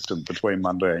inconsistent between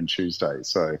Monday and Tuesday.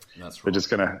 So that's right.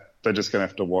 They're just gonna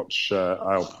have to watch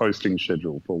our posting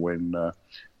schedule for when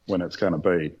it's going to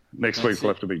be. Next week will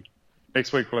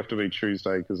have to be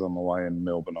Tuesday because I'm away in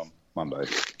Melbourne on Monday.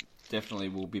 Definitely,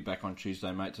 we'll be back on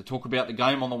Tuesday, mate, to talk about the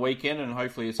game on the weekend, and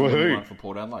hopefully it's a good one for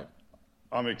Port Adelaide.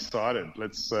 I'm excited.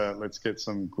 Let's get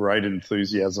some great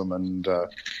enthusiasm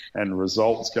and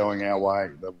results going our way.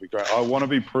 That'll be great. I want to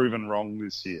be proven wrong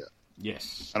this year.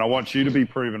 Yes. And I want you to be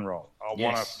proven wrong. I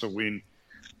want us to win.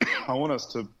 I want us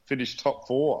to finish top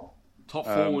 4. Top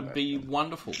 4 would be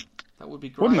wonderful. That would be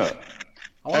great. Wouldn't it?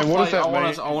 I want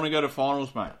to go to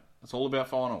finals, mate. It's all about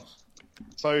finals.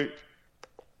 So,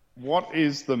 what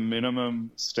is the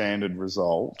minimum standard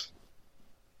result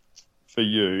for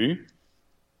you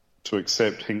to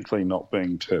accept Hinkley not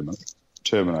being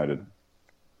terminated?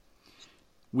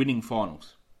 Winning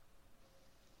finals.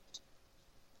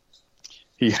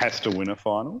 He has to win a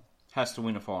final? Has to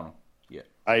win a final, yeah.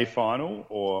 A final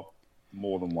or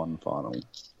more than one final?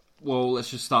 Well,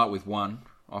 let's just start with one,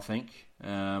 I think.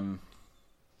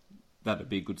 That'd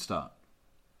be a good start.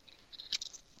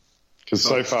 Because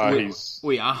so far we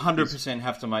 100%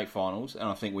 have to make finals, and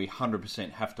I think we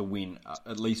 100% have to win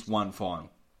at least one final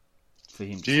for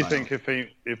him. Do you think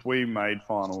if we made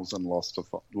finals and lost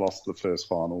the first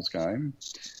finals game,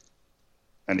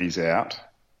 and he's out,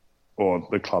 or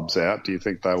the club's out, do you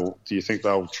think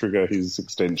they'll trigger his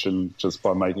extension just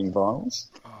by making finals?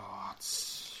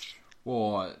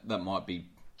 Well, that might be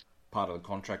part of the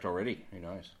contract already. Who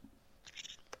knows?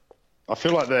 I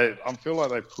feel like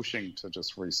they're pushing to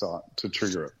just to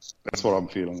trigger it. That's what I'm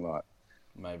feeling like.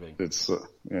 Maybe it's They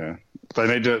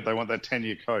want that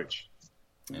 10-year coach.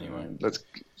 Anyway,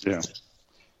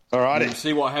 All righty. We'll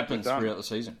see what happens throughout the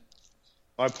season.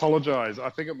 I apologise. I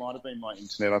think it might have been my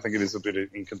internet. I think it is a bit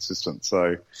inconsistent.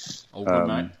 So, all good,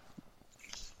 mate.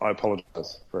 I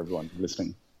apologise for everyone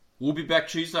listening. We'll be back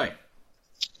Tuesday.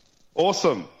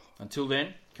 Awesome. Until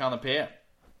then, Carl the Power.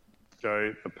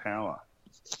 Go the power.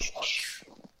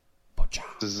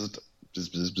 The heat's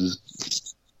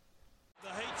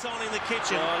on in the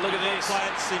kitchen. Oh, look at this. Play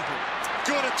it simple.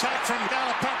 Good attack from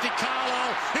Galapati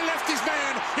Carlisle. He left his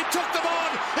man. He took them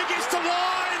on. He gets to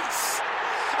Lines.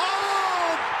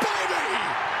 Oh, baby!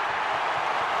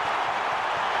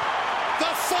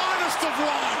 The finest of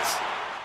Lines.